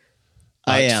mode.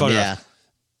 I am, yeah.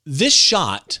 This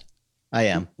shot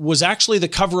was actually the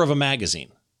cover of a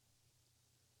magazine.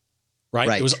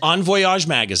 Right? It was En Voyage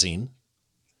magazine.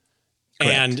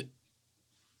 Correct. And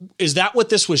is that what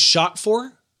this was shot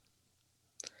for?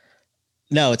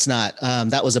 No, it's not.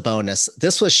 That was a bonus.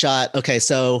 This was shot. Okay.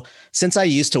 So since I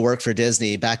used to work for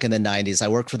Disney back in the 90s, I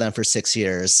worked for them for 6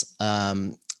 years.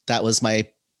 That was my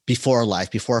before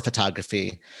life, before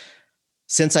photography.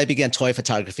 Since I began toy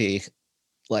photography,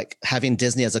 like having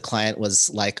Disney as a client was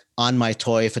like on my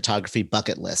toy photography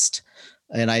bucket list.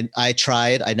 And I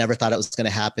tried, I never thought it was going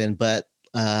to happen, but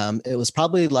it was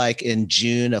probably like in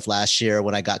June of last year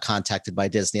when I got contacted by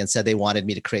Disney and said they wanted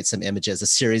me to create some images, a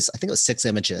series, I think it was 6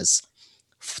 images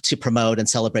to promote and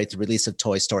celebrate the release of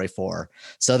Toy Story 4.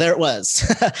 So there it was.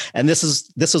 And this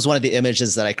was one of the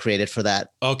images that I created for that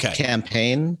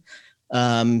campaign.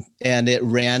 And it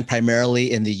ran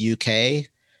primarily in the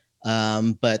UK.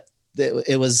 But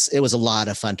it was a lot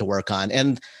of fun to work on.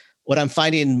 And what I'm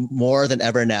finding more than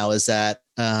ever now is that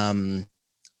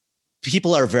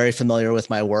people are very familiar with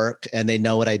my work and they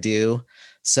know what I do.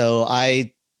 So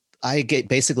I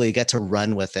basically get to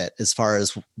run with it as far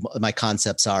as my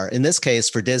concepts are. In this case,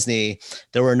 for Disney,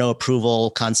 there were no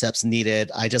approval concepts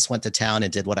needed. I just went to town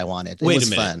and did what I wanted. It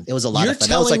was fun. It was a lot of fun.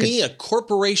 You're telling me a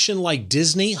corporation like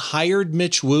Disney hired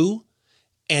Mitch Wu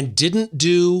and didn't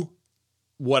do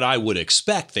what I would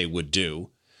expect they would do,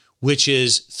 which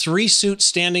is 3 suits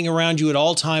standing around you at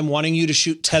all time, wanting you to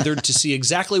shoot tethered to see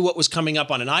exactly what was coming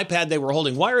up on an iPad they were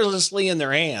holding wirelessly in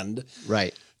their hand.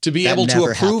 Right. To be able to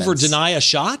approve or deny a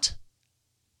shot?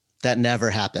 That never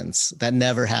happens. That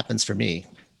never happens for me.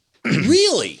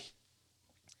 Really?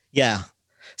 Yeah.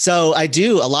 So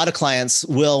a lot of clients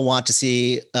will want to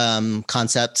see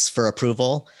concepts for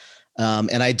approval.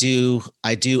 And I do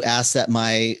ask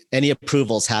that any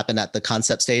approvals happen at the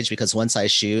concept stage, because once I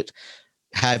shoot,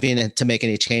 having to make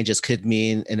any changes could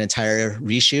mean an entire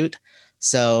reshoot.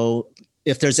 So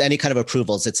if there's any kind of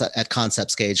approvals, it's at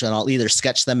concept stage, and I'll either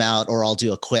sketch them out or I'll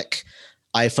do a quick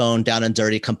iPhone down and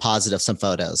dirty composite of some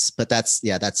photos. But that's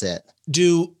it.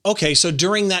 So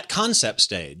during that concept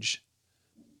stage,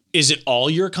 is it all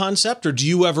your concept, or do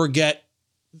you ever get,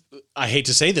 I hate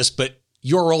to say this, but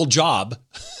your old job,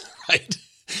 right?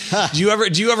 Do you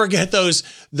ever get those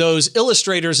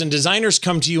illustrators and designers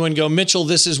come to you and go, Mitchell,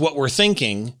 this is what we're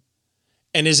thinking?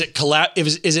 And is it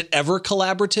ever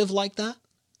collaborative like that?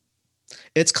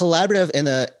 It's collaborative in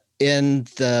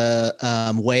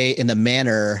the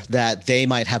manner that they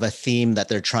might have a theme that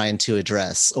they're trying to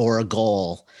address or a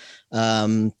goal.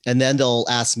 And then they'll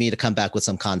ask me to come back with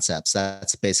some concepts.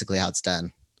 That's basically how it's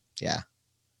done. Yeah.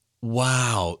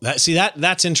 Wow. That's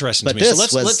interesting to me.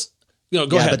 So let's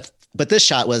go ahead. But this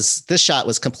shot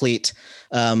was complete,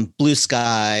 blue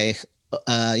sky,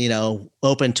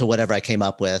 open to whatever I came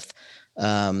up with.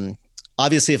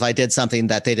 Obviously, if I did something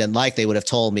that they didn't like, they would have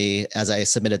told me as I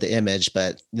submitted the image,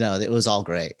 but it was all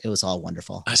great. It was all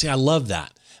wonderful. I love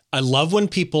that. I love when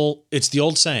people, it's the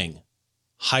old saying,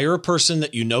 hire a person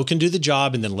that can do the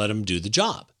job and then let them do the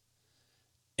job.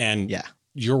 And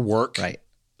your work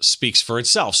speaks for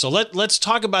itself. So let's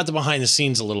talk about the behind the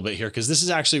scenes a little bit here, because this is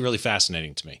actually really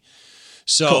fascinating to me.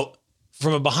 So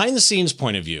From a behind the scenes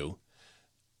point of view,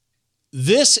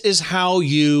 this is how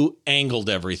you angled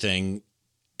everything.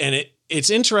 And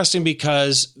it's interesting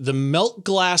because the melt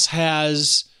glass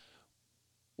has,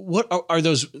 what are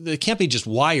those? They can't be just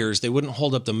wires. They wouldn't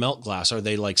hold up the melt glass. Are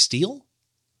they like steel?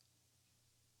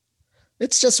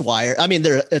 It's just wire. I mean,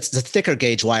 it's a thicker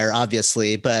gauge wire,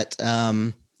 obviously, but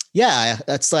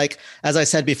that's like, as I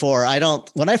said before,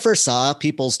 when I first saw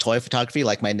people's toy photography,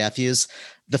 like my nephew's,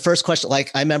 the first question,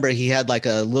 like I remember he had like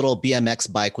a little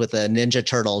BMX bike with a Ninja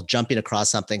Turtle jumping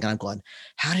across something. And I'm going,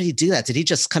 how did he do that? Did he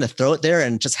just kind of throw it there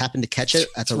and just happen to catch it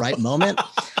at the right moment?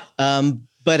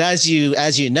 But as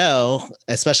you know,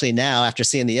 especially now after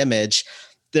seeing the image,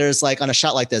 there's like on a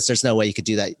shot like this, there's no way you could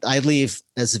do that. I leave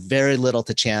as very little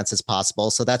to chance as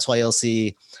possible. So that's why you'll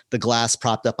see the glass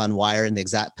propped up on wire in the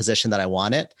exact position that I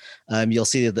want it. You'll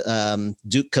see the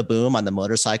Duke Kaboom on the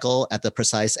motorcycle at the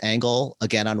precise angle,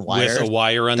 again on wire. With a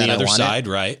wire on the other side,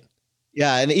 right?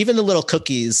 Yeah. And even the little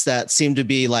cookies that seem to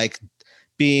be like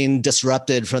being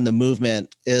disrupted from the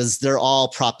movement, they're all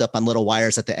propped up on little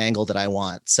wires at the angle that I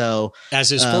want. So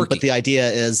as is Forky. But the idea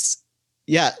is,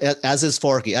 as is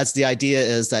Forky. The idea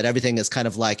is that everything is kind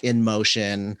of like in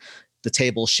motion, the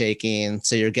table shaking.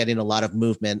 So you're getting a lot of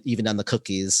movement, even on the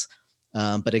cookies.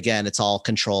 But again, it's all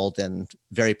controlled and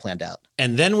very planned out.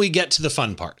 And then we get to the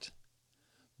fun part,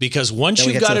 because once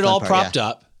you've got it all propped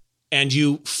up and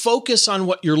you focus on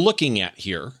what you're looking at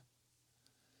here,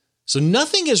 so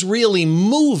nothing is really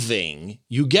moving,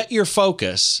 you get your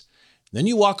focus, then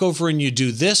you walk over and you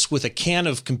do this with a can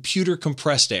of computer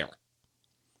compressed air,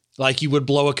 like you would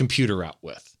blow a computer out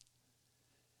with.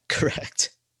 Correct.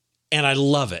 And I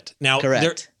love it. Now,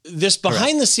 this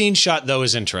behind the scenes shot, though,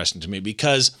 is interesting to me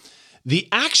because the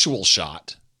actual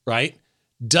shot, right,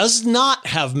 does not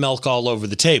have milk all over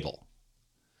the table.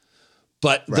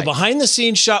 But the behind the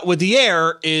scenes shot with the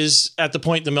air is at the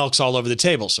point the milk's all over the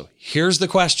table. So here's the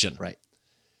question. Right.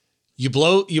 You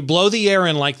blow the air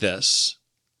in like this,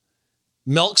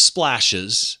 milk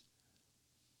splashes.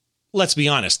 Let's be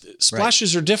honest,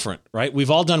 splashes are different, right?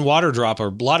 We've all done water drop, or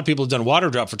a lot of people have done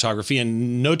water drop photography,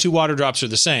 and no two water drops are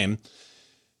the same.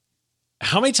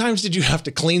 How many times did you have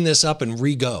to clean this up and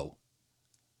re-go?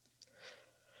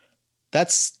 That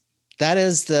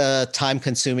is the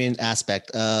time-consuming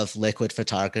aspect of liquid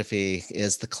photography,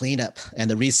 is the cleanup and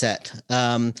the reset.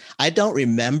 I don't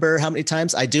remember how many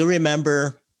times. I do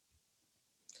remember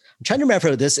I'm trying to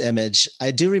remember this image.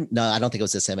 No, I don't think it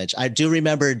was this image. I do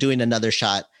remember doing another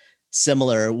shot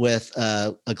similar with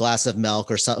a glass of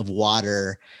milk or some of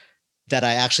water that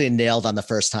I actually nailed on the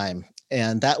first time.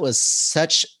 And that was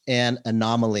such an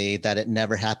anomaly that it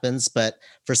never happens. But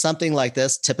for something like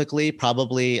this, typically,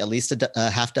 probably at least a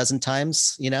half dozen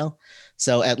times,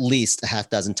 so at least a half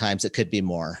dozen times. It could be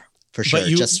more for sure.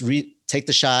 Just take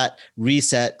the shot,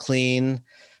 reset, clean,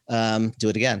 do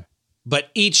it again. But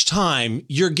each time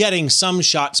you're getting some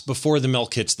shots before the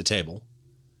milk hits the table.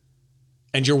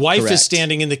 And your wife Correct. is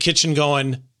standing in the kitchen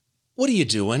going, "What are you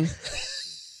doing?"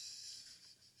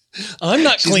 I'm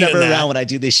not cleaning that. She's never around when I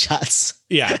do these shots.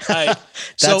 Yeah.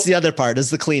 That's the other part, is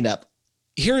the cleanup.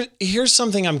 Here's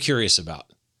something I'm curious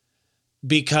about,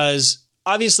 because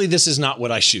obviously this is not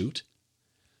what I shoot.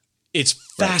 It's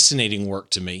fascinating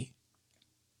work to me.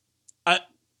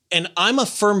 And I'm a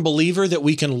firm believer that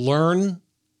we can learn,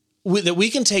 that we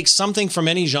can take something from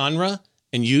any genre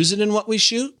and use it in what we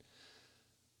shoot.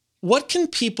 What can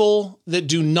people that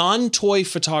do non-toy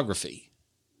photography,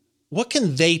 what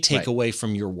can they take away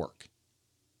from your work?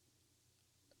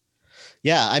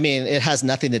 Yeah, I mean, it has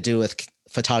nothing to do with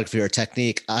photography or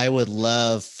technique. I would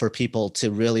love for people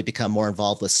to really become more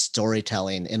involved with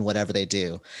storytelling in whatever they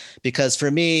do. Because for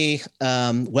me,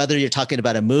 whether you're talking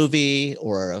about a movie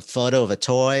or a photo of a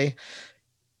toy,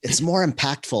 it's more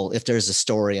impactful if there's a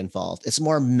story involved. It's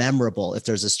more memorable if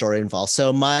there's a story involved.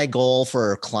 So my goal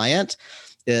for a client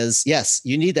is, yes,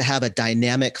 you need to have a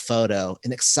dynamic photo,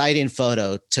 an exciting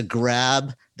photo to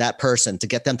grab that person, to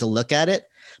get them to look at it.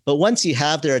 But once you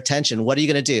have their attention, what are you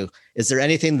going to do? Is there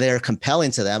anything there compelling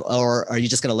to them? Or are you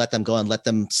just going to let them go and let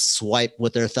them swipe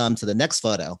with their thumb to the next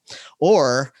photo?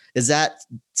 Or is that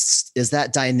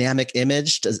dynamic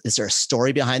image? Is there a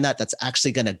story behind that that's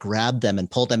actually going to grab them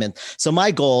and pull them in? So my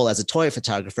goal as a toy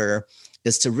photographer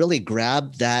is to really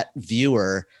grab that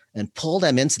viewer and pull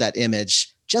them into that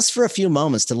image just for a few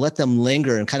moments, to let them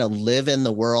linger and kind of live in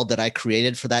the world that I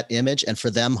created for that image and for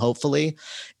them, hopefully.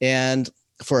 And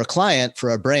for a client, for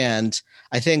a brand,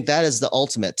 I think that is the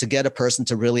ultimate, to get a person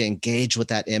to really engage with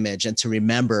that image and to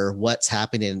remember what's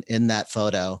happening in that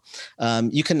photo.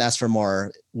 You can ask for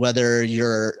more, whether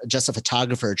you're just a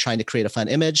photographer trying to create a fun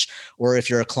image, or if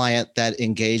you're a client that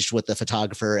engaged with the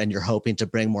photographer and you're hoping to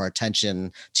bring more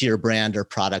attention to your brand or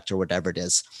product or whatever it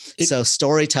is. So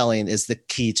storytelling is the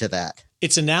key to that.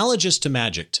 It's analogous to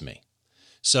magic to me.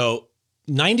 So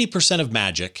 90% of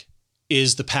magic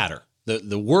is the patter.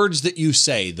 The words that you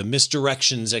say, the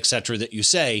misdirections, et cetera, that you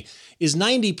say is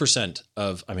 90%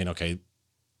 of,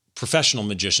 professional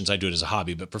magicians, I do it as a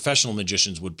hobby, but professional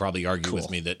magicians would probably argue with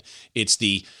me that it's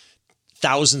the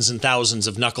thousands and thousands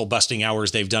of knuckle busting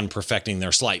hours they've done perfecting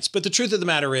their sleights. But the truth of the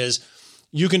matter is,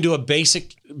 you can do a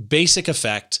basic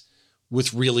effect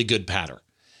with really good patter.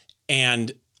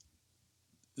 And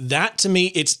that, to me,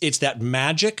 it's that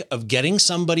magic of getting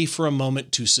somebody for a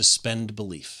moment to suspend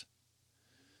belief.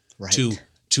 Right.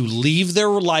 To leave their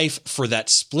life for that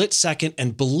split second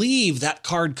and believe that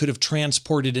card could have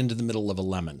transported into the middle of a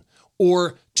lemon,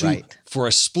 or to, for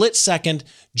a split second,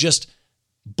 just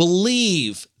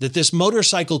believe that this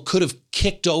motorcycle could have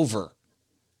kicked over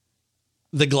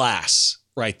the glass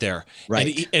right there.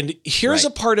 Right. And here's a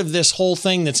part of this whole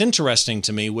thing that's interesting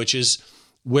to me, which is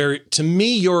where, to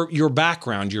me, your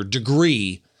background, your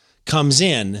degree comes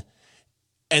in.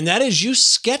 And that is, you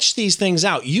sketch these things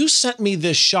out. You sent me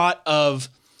this shot of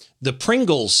the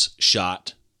Pringles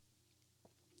shot,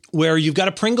 where you've got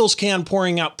a Pringles can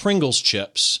pouring out Pringles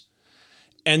chips.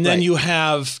 And then you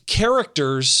have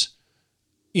characters,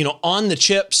 on the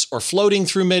chips or floating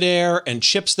through midair, and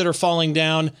chips that are falling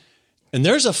down. And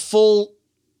there's a full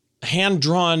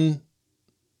hand-drawn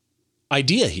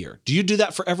idea here. Do you do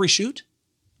that for every shoot?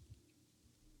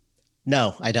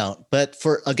 No, I don't. But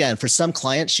for some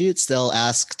client shoots, they'll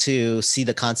ask to see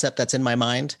the concept that's in my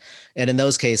mind. And in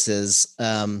those cases,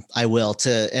 I will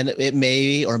and it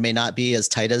may or may not be as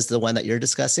tight as the one that you're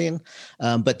discussing.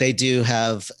 But they do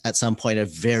have at some point a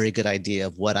very good idea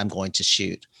of what I'm going to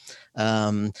shoot.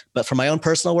 But for my own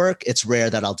personal work, it's rare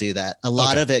that I'll do that. A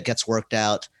lot of it gets worked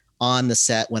out on the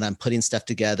set when I'm putting stuff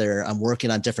together. I'm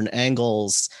working on different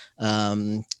angles,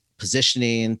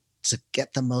 positioning, to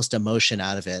get the most emotion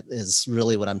out of it is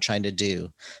really what I'm trying to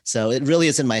do. So it really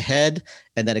is in my head,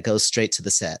 and then it goes straight to the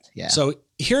set. Yeah. So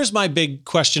here's my big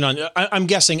question I'm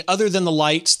guessing, other than the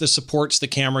lights, the supports, the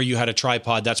camera, you had a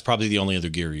tripod. That's probably the only other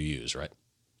gear you use, right?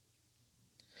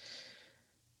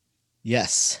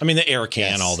 Yes. I mean, the air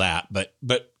can, all that, but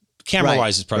camera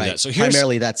wise is probably that. So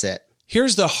primarily that's it.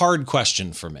 Here's the hard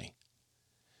question for me.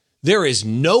 There is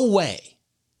no way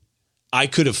I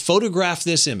could have photographed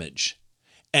this image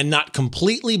and not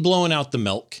completely blown out the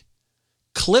milk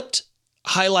clipped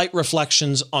highlight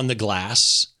reflections on the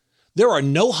glass. There are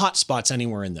no hot spots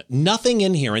anywhere in nothing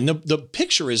in here. And the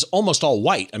picture is almost all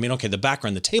white. I mean, okay, the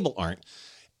background, the table aren't.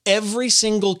 Every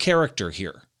single character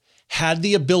here had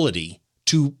the ability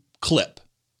to clip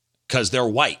because they're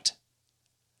white.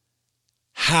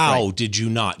 How did you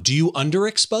not? Do you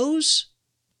underexpose?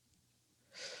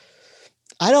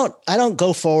 I don't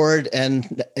go forward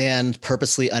and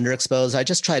purposely underexpose. I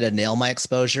just try to nail my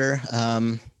exposure.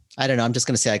 I don't know. I'm just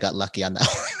going to say I got lucky on that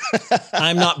one.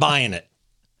 I'm not buying it.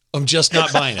 I'm just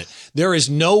not buying it. There is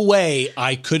no way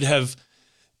I could have.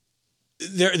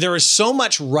 There is so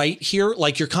much right here,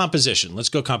 like your composition. Let's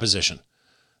go composition.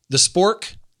 The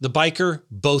spork, the biker,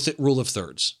 both at rule of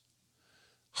thirds.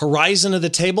 Horizon of the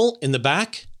table in the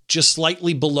back, just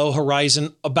slightly below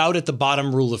horizon, about at the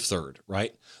bottom rule of third,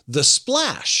 right? The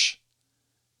splash,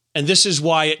 and this is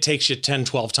why it takes you 10,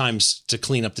 12 times to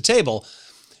clean up the table.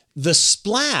 The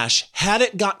splash, had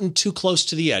it gotten too close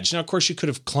to the edge. Now, of course, you could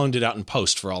have cloned it out in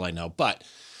post for all I know, but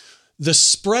the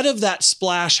spread of that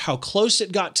splash, how close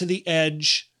it got to the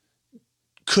edge,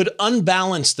 could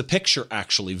unbalance the picture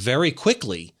actually very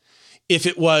quickly. If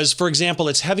it was, for example,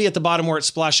 it's heavy at the bottom where it's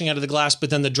splashing out of the glass, but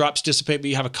then the drops dissipate, but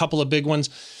you have a couple of big ones.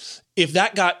 If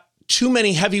that got too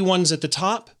many heavy ones at the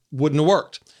top, wouldn't have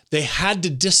worked. They had to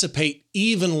dissipate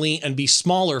evenly and be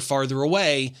smaller farther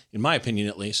away, in my opinion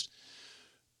at least,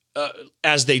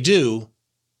 as they do,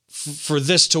 for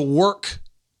this to work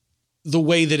the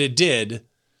way that it did.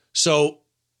 So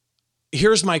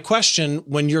here's my question.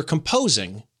 When you're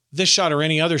composing this shot or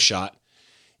any other shot,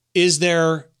 is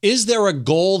there a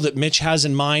goal that Mitch has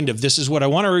in mind of this is what I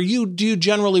want? Or do you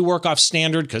generally work off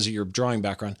standard, because of your drawing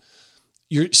background,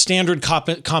 your standard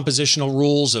compositional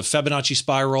rules of Fibonacci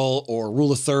spiral or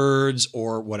rule of thirds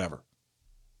or whatever?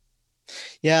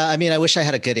 Yeah, I mean, I wish I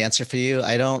had a good answer for you.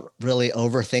 I don't really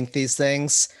overthink these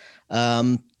things.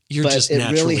 You're but just it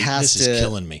naturally, really has this to, is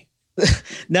killing me.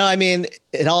 No, I mean,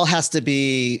 it all has to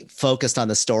be focused on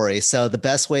the story. So the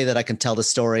best way that I can tell the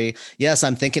story, yes,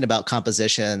 I'm thinking about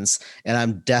compositions, and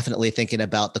I'm definitely thinking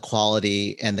about the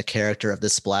quality and the character of the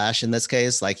splash in this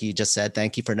case. Like you just said,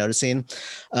 thank you for noticing.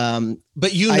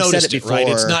 But you noticed it, right?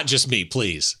 It's not just me,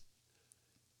 please.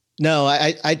 No,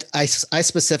 I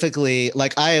specifically,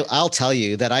 like, I'll tell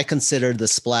you that I consider the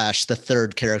splash the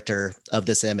third character of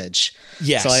this image.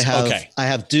 Yes. So I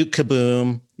have Duke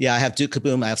Kaboom. Yeah, I have Duke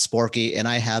Kaboom. I have Sporky, and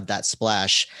I have that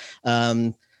splash.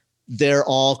 They're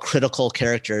all critical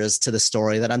characters to the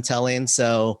story that I'm telling.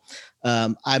 So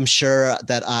I'm sure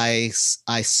that I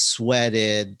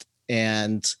sweated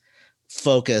and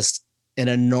focused an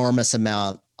enormous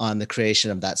amount on the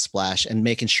creation of that splash and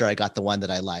making sure I got the one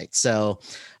that I liked. So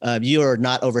you are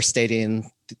not overstating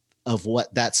of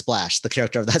what that splash, the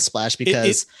character of that splash,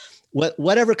 because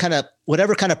whatever kind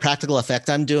of practical effect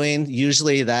I'm doing,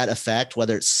 usually that effect,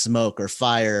 whether it's smoke or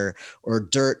fire or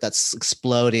dirt that's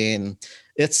exploding,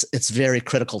 it's very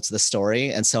critical to the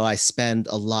story. And so I spend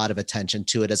a lot of attention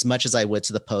to it, as much as I would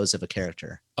to the pose of a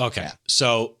character. Okay. Yeah.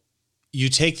 So you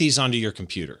take these onto your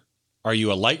computer. Are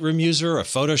you a Lightroom user, a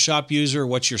Photoshop user?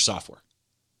 What's your software?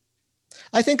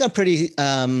 I think I'm pretty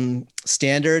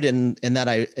standard in that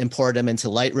I import them into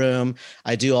Lightroom.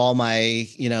 I do all my,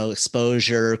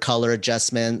 exposure, color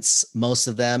adjustments, most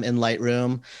of them in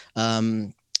Lightroom.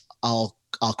 I'll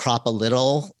crop a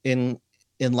little in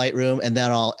Lightroom, and then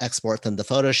I'll export them to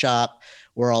Photoshop,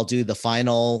 where I'll do the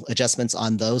final adjustments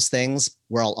on those things,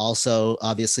 where I'll also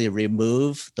obviously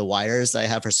remove the wires that I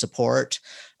have for support.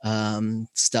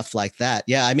 Stuff like that.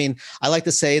 Yeah. I mean, I like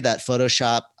to say that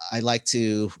Photoshop, I like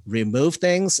to remove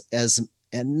things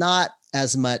and not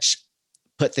as much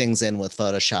put things in with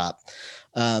Photoshop.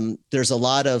 There's a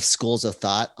lot of schools of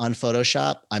thought on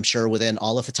Photoshop, I'm sure within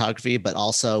all of photography, but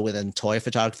also within toy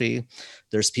photography.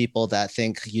 There's people that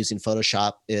think using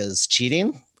Photoshop is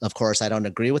cheating. Of course, I don't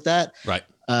agree with that. Right.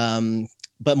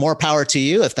 But more power to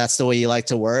you if that's the way you like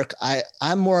to work.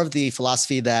 I'm more of the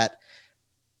philosophy that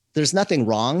there's nothing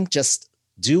wrong. Just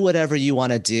do whatever you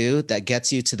want to do that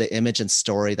gets you to the image and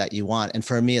story that you want. And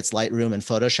for me, it's Lightroom and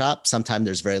Photoshop. Sometimes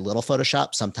there's very little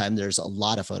Photoshop. Sometimes there's a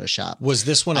lot of Photoshop. Was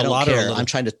this one a lot or a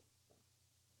little?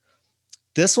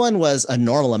 This one was a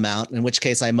normal amount, in which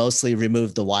case I mostly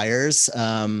removed the wires.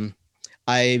 I'm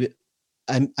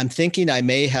thinking I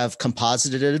may have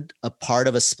composited a part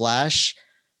of a splash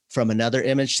from another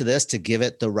image to this to give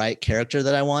it the right character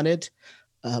that I wanted.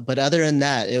 But other than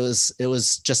that, it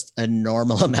was just a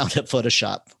normal amount of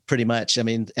Photoshop, pretty much. I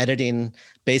mean,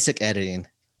 basic editing.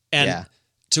 And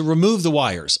to remove the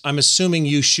wires, I'm assuming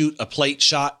you shoot a plate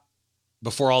shot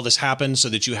before all this happens so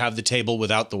that you have the table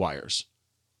without the wires.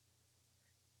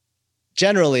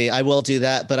 Generally, I will do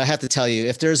that, but I have to tell you,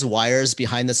 if there's wires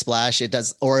behind the splash, it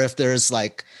does, or if there's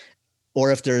like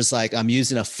I'm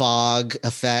using a fog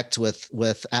effect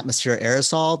with atmosphere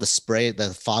aerosol, the spray,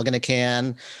 the fog in a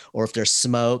can, or if there's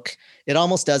smoke, it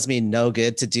almost does me no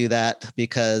good to do that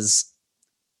because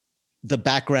the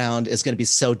background is going to be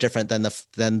so different than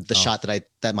the shot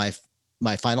that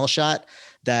my final shot,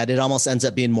 that it almost ends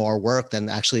up being more work than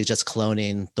actually just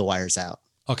cloning the wires out.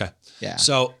 Okay. Yeah.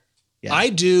 So I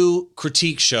do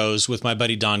critique shows with my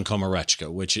buddy Don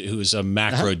Komarechka, who's a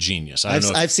macro genius.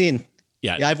 I've seen.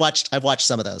 Yeah. I've watched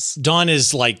some of those. Don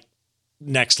is like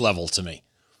next level to me.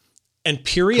 And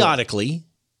periodically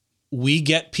we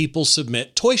get people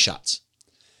submit toy shots.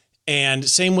 And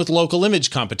same with local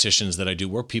image competitions that I do,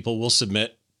 where people will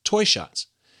submit toy shots.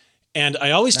 And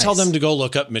I always tell them to go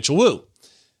look up Mitchell Wu,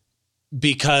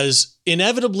 because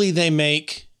inevitably they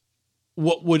make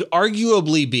what would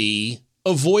arguably be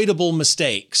avoidable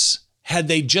mistakes had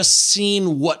they just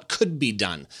seen what could be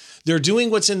done. They're doing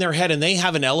what's in their head and they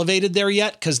haven't elevated there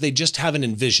yet because they just haven't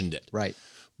envisioned it. Right.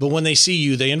 But when they see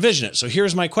you, they envision it. So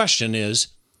here's my question is,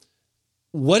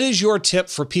 what is your tip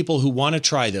for people who want to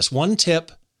try this? One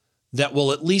tip that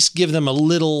will at least give them a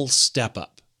little step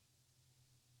up.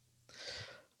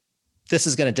 This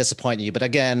is going to disappoint you, but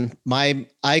again, I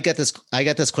get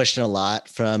this question a lot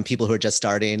from people who are just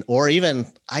starting, or even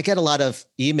I get a lot of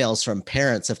emails from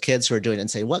parents of kids who are doing it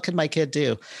and say, what can my kid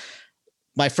do?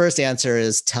 My first answer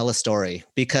is tell a story,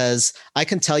 because I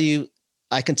can tell you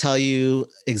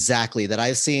exactly that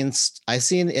I've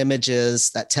seen images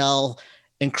that tell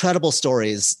incredible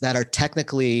stories that are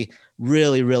technically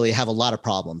really, really have a lot of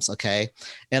problems. Okay.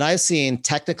 And I've seen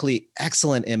technically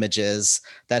excellent images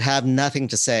that have nothing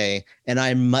to say. And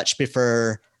I much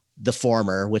prefer the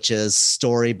former, which is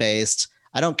story based.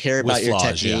 I don't care about your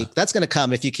technique. Yeah. That's going to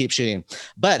come if you keep shooting.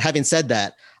 But having said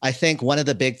that, I think one of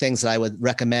the big things that I would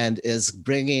recommend is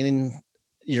bringing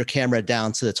your camera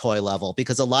down to the toy level,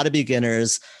 because a lot of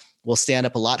beginners will stand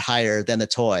up a lot higher than the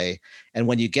toy. And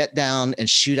when you get down and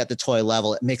shoot at the toy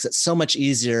level, it makes it so much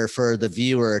easier for the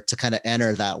viewer to kind of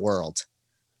enter that world.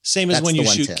 Same as when you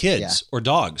shoot kids or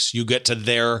dogs, you get to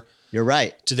their, you're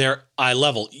right, to their eye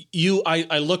level.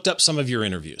 I looked up some of your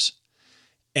interviews,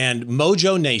 and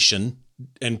Mojo Nation,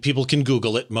 and people can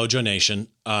Google it, Mojo Nation.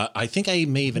 I think I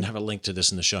may even have a link to this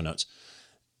in the show notes.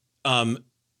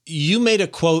 You made a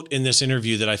quote in this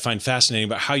interview that I find fascinating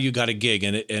about how you got a gig,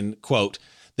 and quote,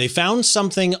 "They found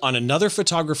something on another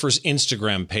photographer's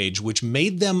Instagram page which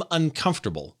made them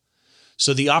uncomfortable.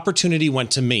 So the opportunity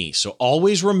went to me. So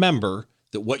always remember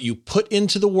that what you put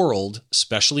into the world,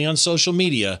 especially on social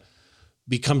media,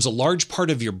 becomes a large part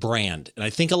of your brand." And I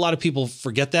think a lot of people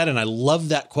forget that. And I love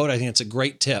that quote. I think it's a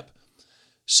great tip.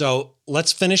 So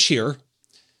let's finish here.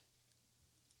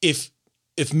 If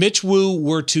Mitch Wu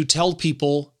were to tell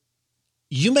people,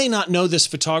 you may not know this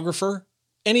photographer,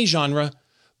 any genre,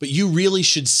 but you really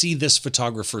should see this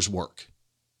photographer's work,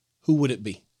 who would it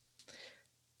be?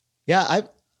 Yeah,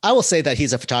 I will say that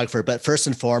he's a photographer, but first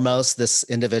and foremost, this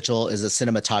individual is a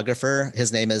cinematographer.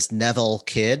 His name is Neville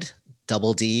Kidd,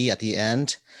 double D at the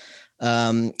end.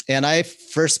 And I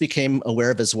first became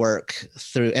aware of his work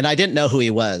and I didn't know who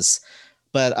he was,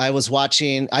 but I've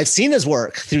seen his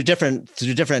work through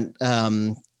different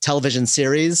television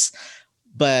series,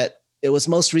 but it was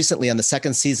most recently on the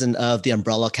second season of the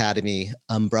Umbrella Academy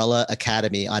on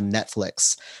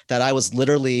Netflix that I was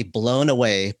literally blown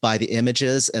away by the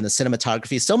images and the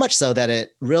cinematography, so much so that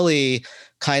it really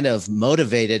kind of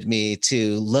motivated me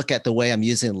to look at the way I'm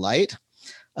using light.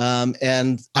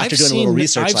 And after doing a little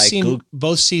research, I've seen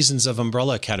both seasons of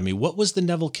Umbrella Academy. What was the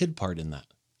Neville Kidd part in that?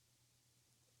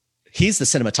 He's the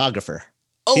cinematographer.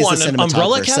 Oh, on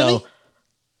Umbrella Academy? So,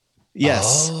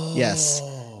 yes.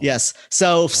 Yes.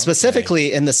 So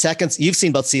specifically in the second, you've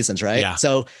seen both seasons, right? Yeah.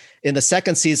 So in the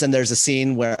second season, there's a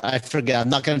scene where I forget, I'm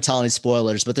not going to tell any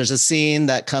spoilers, but there's a scene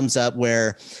that comes up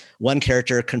where one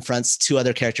character confronts two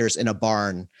other characters in a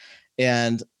barn,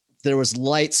 and there was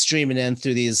light streaming in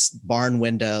through these barn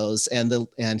windows,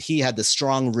 and he had the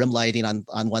strong rim lighting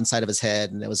on one side of his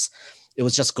head, and it was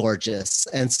just gorgeous.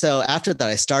 And so after that,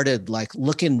 I started like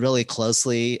looking really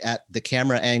closely at the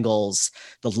camera angles,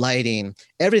 the lighting,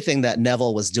 everything that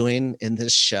Neville was doing in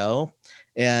this show.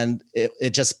 And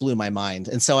it just blew my mind.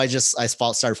 And so I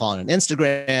started following on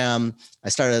Instagram.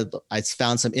 I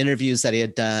found some interviews that he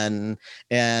had done,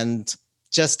 and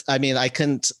I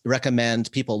couldn't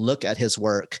recommend people look at his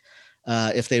work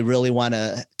if they really want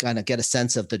to kind of get a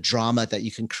sense of the drama that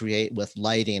you can create with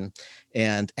lighting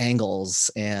and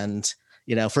angles and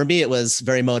for me, it was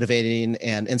very motivating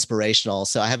and inspirational.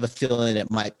 So I have a feeling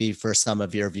it might be for some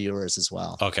of your viewers as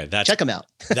well. Okay. Check them out.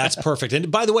 That's perfect.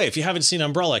 And by the way, if you haven't seen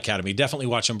Umbrella Academy, definitely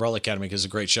watch Umbrella Academy because it's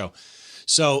a great show.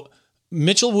 So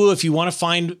Mitchell Wu, if you want to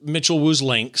find Mitchell Wu's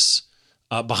links,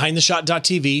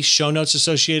 behindtheshot.tv, show notes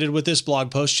associated with this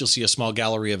blog post, you'll see a small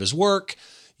gallery of his work.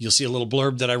 You'll see a little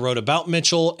blurb that I wrote about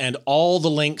Mitchell, and all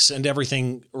the links and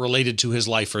everything related to his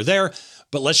life are there.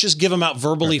 But let's just give them out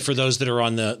verbally for those that are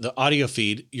on the audio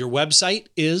feed. Your website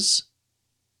is?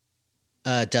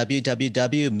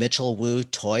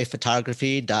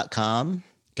 www.mitchellwutoyphotography.com.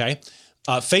 Okay.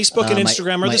 Facebook and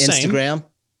Instagram are the same. Instagram.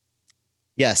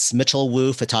 Yes. Mitchell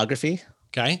Wu Photography.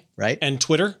 Okay. Right. And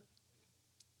Twitter?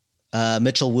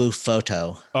 Mitchell Wu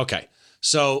Photo. Okay.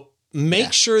 So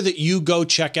make sure that you go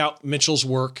check out Mitchell's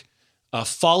work.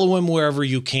 Follow him wherever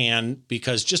you can,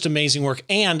 because just amazing work.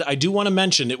 And I do want to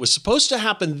mention, it was supposed to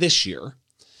happen this year.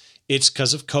 It's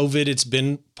because of COVID. It's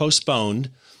been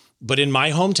postponed. But in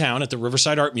my hometown at the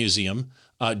Riverside Art Museum,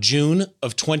 June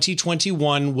of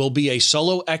 2021 will be a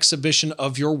solo exhibition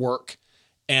of your work.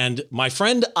 And my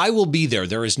friend, I will be there.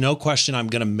 There is no question I'm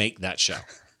going to make that show.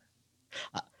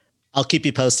 I'll keep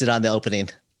you posted on the opening.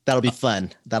 That'll be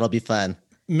fun. That'll be fun.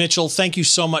 Mitchell, thank you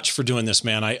so much for doing this,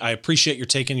 man. I appreciate your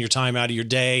taking your time out of your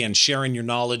day and sharing your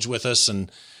knowledge with us. And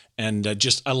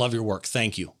just, I love your work.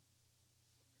 Thank you.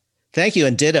 Thank you.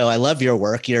 And ditto. I love your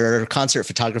work. Your concert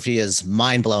photography is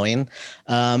mind blowing.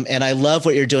 And I love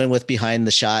what you're doing with Behind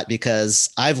the Shot, because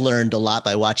I've learned a lot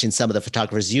by watching some of the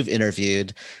photographers you've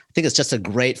interviewed. I think it's just a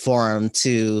great forum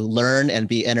to learn and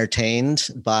be entertained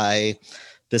by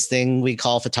this thing we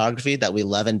call photography that we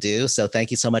love and do. So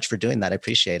thank you so much for doing that. I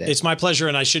appreciate it. It's my pleasure.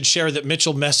 And I should share that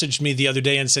Mitchell messaged me the other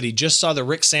day and said he just saw the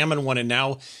Rick Salmon one and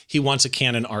now he wants a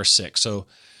Canon R6. So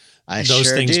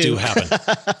those things do happen.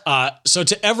 So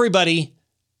to everybody,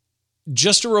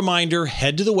 just a reminder,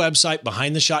 head to the website,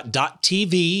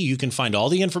 behindtheshot.tv. You can find all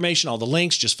the information, all the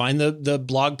links. Just find the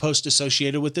blog post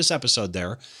associated with this episode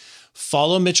there.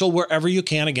 Follow Mitchell wherever you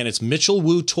can. Again, it's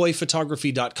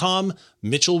mitchellwutoyphotography.com.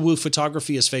 Mitchell Wu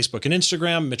Photography is Facebook and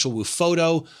Instagram. Mitchell Wu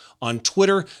Photo on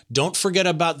Twitter. Don't forget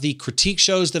about the critique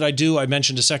shows that I do. I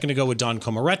mentioned a second ago with Don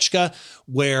Komarechka,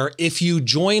 where if you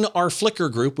join our Flickr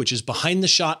group, which is Behind the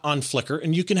Shot on Flickr,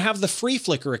 and you can have the free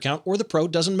Flickr account or the pro,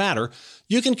 doesn't matter.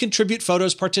 You can contribute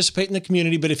photos, participate in the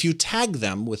community, but if you tag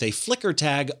them with a Flickr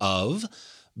tag of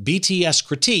BTS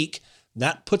Critique,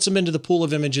 that puts them into the pool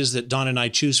of images that Don and I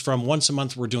choose from. Once a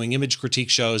month, we're doing image critique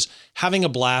shows, having a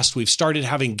blast. We've started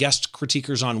having guest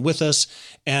critiquers on with us.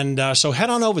 And so head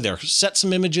on over there, set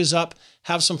some images up,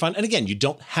 have some fun. And again, you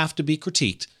don't have to be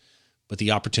critiqued, but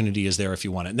the opportunity is there if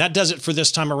you want it. And that does it for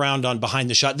this time around on Behind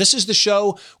the Shot. This is the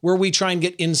show where we try and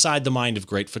get inside the mind of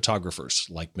great photographers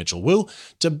like Mitchell Wu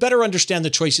to better understand the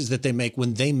choices that they make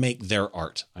when they make their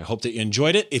art. I hope that you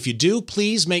enjoyed it. If you do,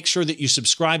 please make sure that you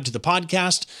subscribe to the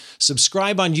podcast.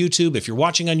 Subscribe on YouTube. If you're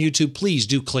watching on YouTube, please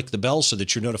do click the bell so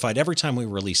that you're notified every time we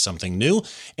release something new.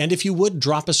 And if you would,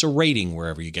 drop us a rating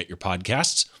wherever you get your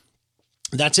podcasts.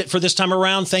 That's it for this time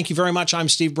around. Thank you very much. I'm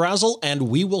Steve Brazill, and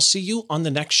we will see you on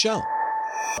the next show.